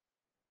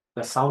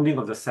the sounding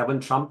of the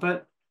seventh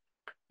trumpet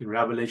in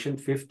Revelation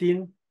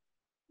 15.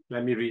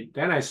 Let me read.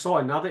 Then I saw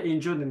another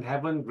angel in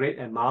heaven, great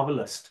and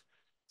marvelous.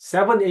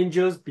 7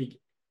 angels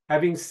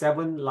having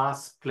 7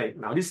 last plagues.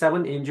 Now, these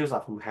 7 angels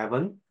are from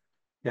heaven.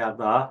 They are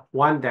the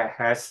one that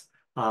has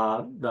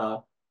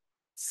the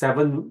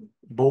 7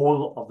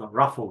 bowl of the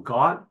wrath of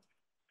God.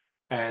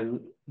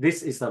 And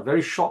this is a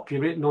very short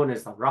period known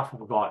as the wrath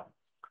of God.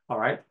 All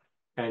right.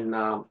 And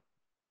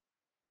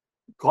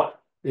God,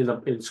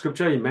 in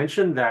scripture, he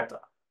mentioned that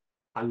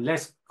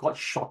unless God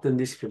shortened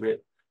this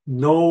period,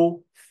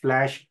 no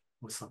flesh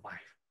will survive.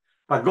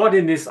 But God,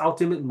 in his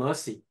ultimate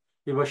mercy,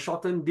 he will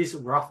shorten this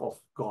wrath of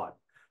God,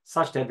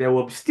 such that there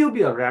will still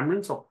be a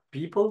remnant of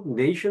people,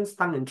 nations,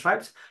 tongues, and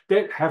tribes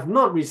that have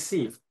not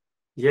received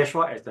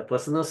Yeshua as the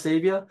personal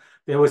savior.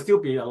 They will still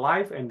be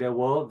alive, and they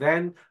will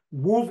then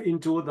move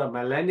into the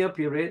millennial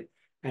period,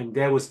 and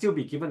they will still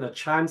be given a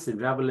chance in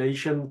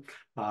Revelation,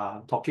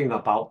 talking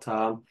about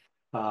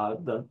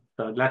the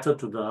letter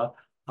to the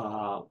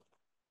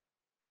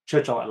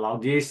Church of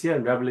Laodicea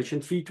in Revelation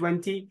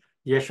 3:20.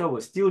 Yeshua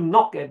will still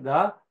knock at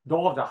the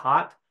door of the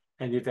heart,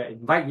 and if they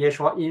invite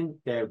Yeshua in,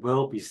 they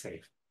will be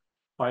saved.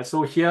 All right,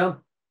 so here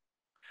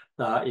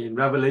in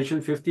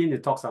Revelation 15,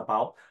 it talks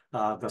about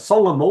the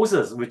Song of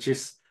Moses, which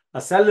is a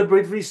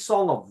celebratory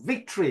song of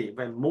victory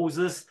when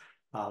Moses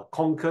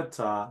conquered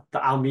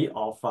the army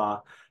of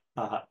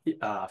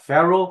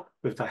Pharaoh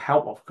with the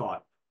help of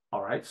God.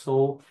 All right,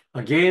 so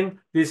again,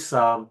 this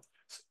Song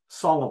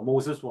of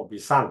Moses will be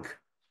sung,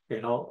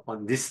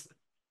 on this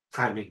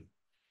timing.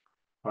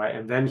 All right,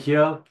 and then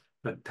here,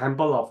 the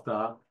temple of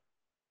the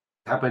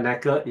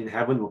tabernacle in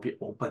heaven will be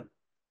open.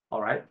 All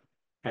right,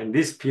 and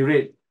this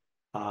period,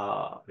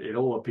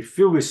 will be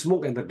filled with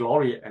smoke and the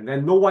glory, and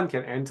then no one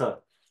can enter.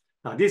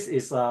 Now, this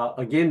is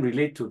again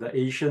related to the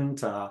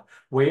ancient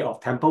way of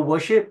temple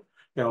worship.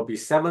 There will be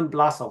 7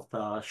 blasts of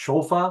the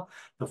shofar.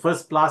 The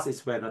first blast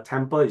is where the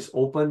temple is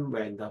open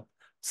when the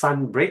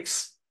sun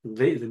breaks,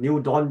 the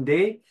new dawn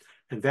day,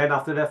 and then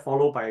after that,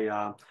 followed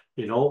by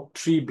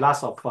 3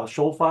 blasts of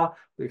shofar,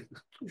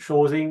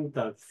 showing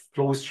the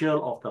closure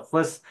of the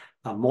first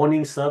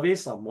morning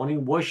service,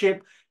 morning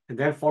worship, and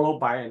then followed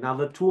by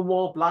another 2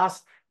 more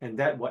blasts, and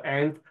that will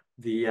end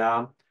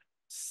the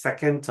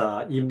second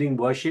evening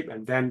worship,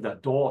 and then the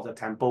door of the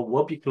temple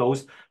will be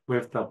closed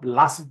with the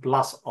last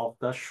blast of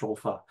the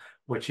shofar,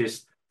 which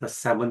is the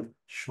 7th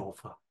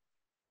shofar.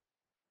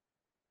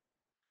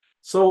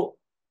 So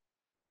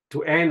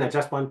to end, I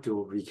just want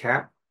to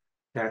recap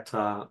that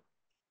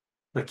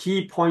the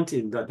key point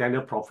in the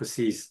Daniel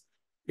prophecies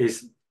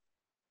is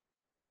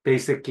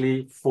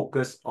basically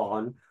focus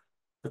on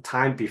the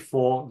time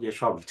before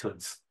Yeshua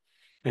returns.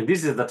 And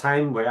this is the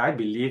time where I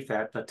believe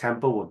that the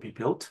temple will be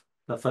built,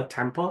 the third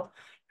temple,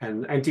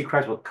 and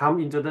Antichrist will come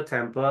into the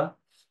temple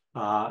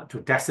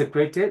to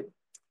desecrate it.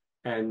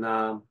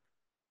 And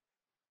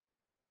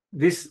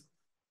this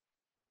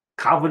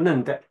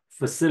covenant that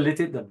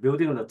facilitated the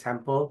building of the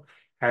temple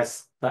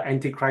has the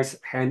Antichrist's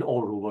hand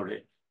all over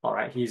it. All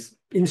right, he's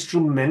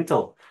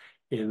instrumental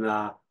in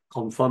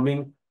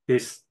confirming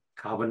this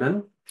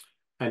covenant.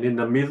 And in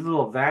the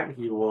middle of that,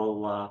 he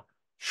will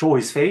show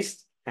his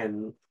face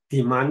and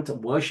demand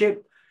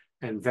worship.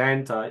 And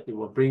then it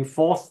will bring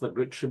forth the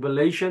great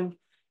tribulation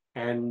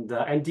and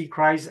the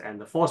Antichrist and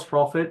the false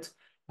prophet.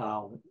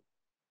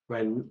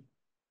 When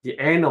the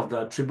end of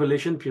the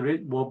tribulation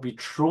period will be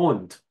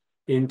thrown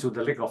into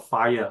the lake of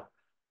fire.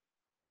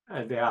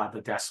 And they are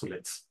the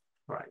desolates,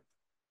 right?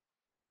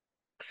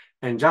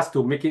 And just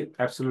to make it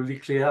absolutely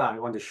clear, I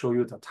want to show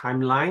you the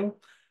timeline.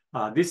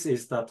 This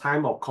is the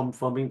time of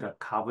confirming the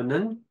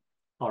covenant,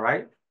 all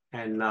right?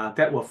 And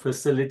that will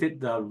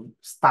facilitate the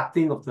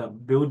starting of the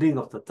building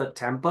of the third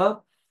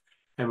temple.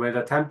 And when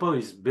the temple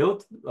is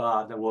built,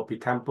 there will be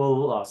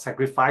temple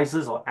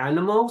sacrifices or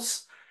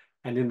animals.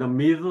 And in the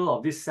middle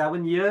of these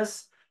 7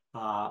 years,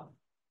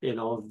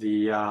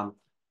 the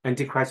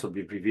Antichrist will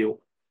be revealed.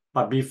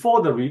 But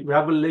before the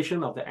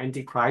revelation of the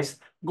Antichrist,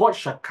 God's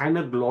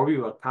Shekinah glory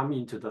will come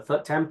into the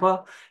third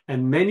temple,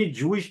 and many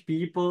Jewish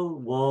people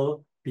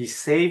will be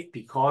saved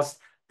because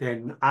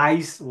their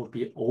eyes will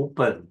be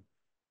open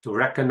to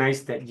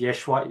recognize that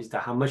Yeshua is the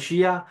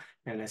Hamashiach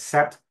and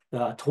accept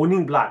the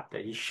atoning blood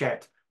that he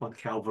shed on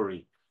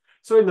Calvary.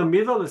 So in the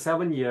middle of the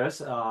 7 years,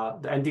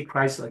 the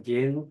Antichrist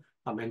again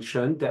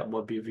mentioned that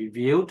will be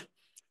revealed,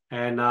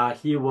 and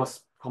he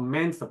was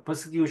commence the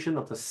persecution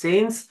of the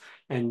saints,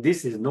 and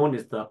this is known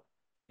as the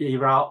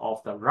era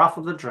of the wrath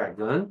of the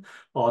dragon,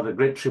 or the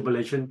great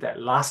tribulation that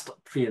lasts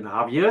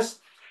 3.5 years.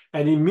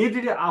 And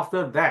immediately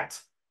after that,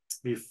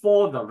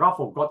 before the wrath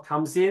of God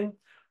comes in,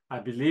 I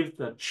believe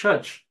the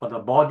church or the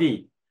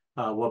body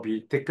will be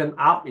taken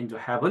up into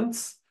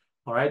heavens.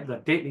 All right,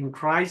 the dead in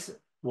Christ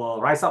will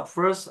rise up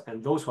first,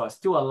 and those who are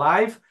still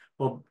alive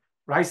will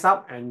rise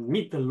up and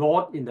meet the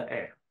Lord in the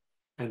air.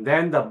 And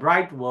then the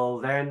bride will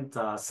then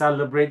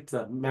celebrate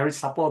the marriage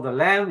supper of the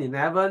Lamb in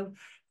heaven.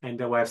 And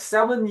they will have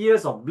 7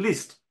 years of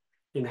bliss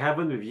in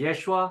heaven with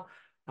Yeshua.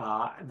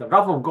 The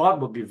wrath of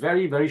God will be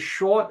very, very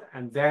short.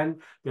 And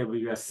then there will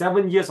be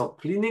 7 years of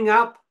cleaning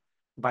up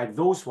by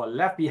those who are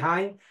left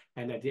behind.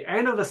 And at the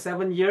end of the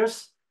 7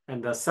 years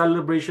and the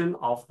celebration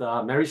of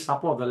the marriage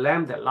supper of the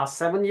Lamb that lasts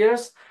 7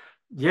 years,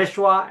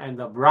 Yeshua and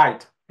the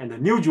bride and the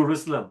New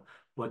Jerusalem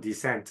will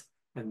descend.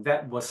 And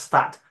that will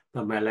start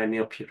the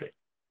millennial period.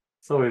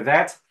 So with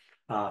that,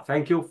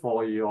 thank you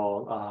for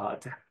your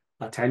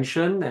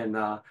attention, and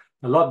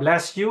the Lord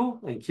bless you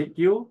and keep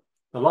you.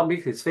 The Lord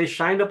make his face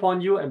shine upon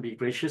you and be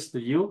gracious to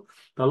you.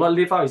 The Lord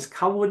lift out his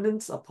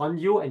countenance upon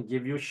you and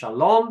give you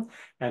shalom,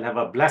 and have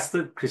a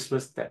blessed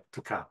Christmas that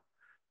to come.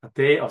 A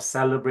day of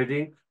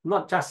celebrating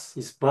not just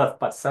his birth,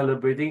 but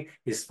celebrating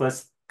his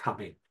first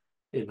coming.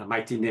 In the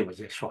mighty name of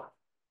Yeshua.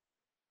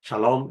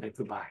 Shalom and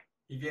goodbye.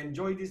 If you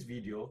enjoyed this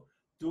video,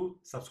 do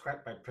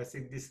subscribe by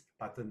pressing this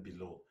button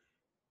below.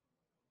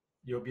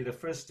 You'll be the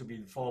first to be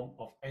informed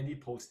of any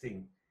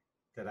posting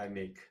that I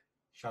make.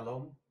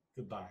 Shalom,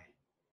 goodbye.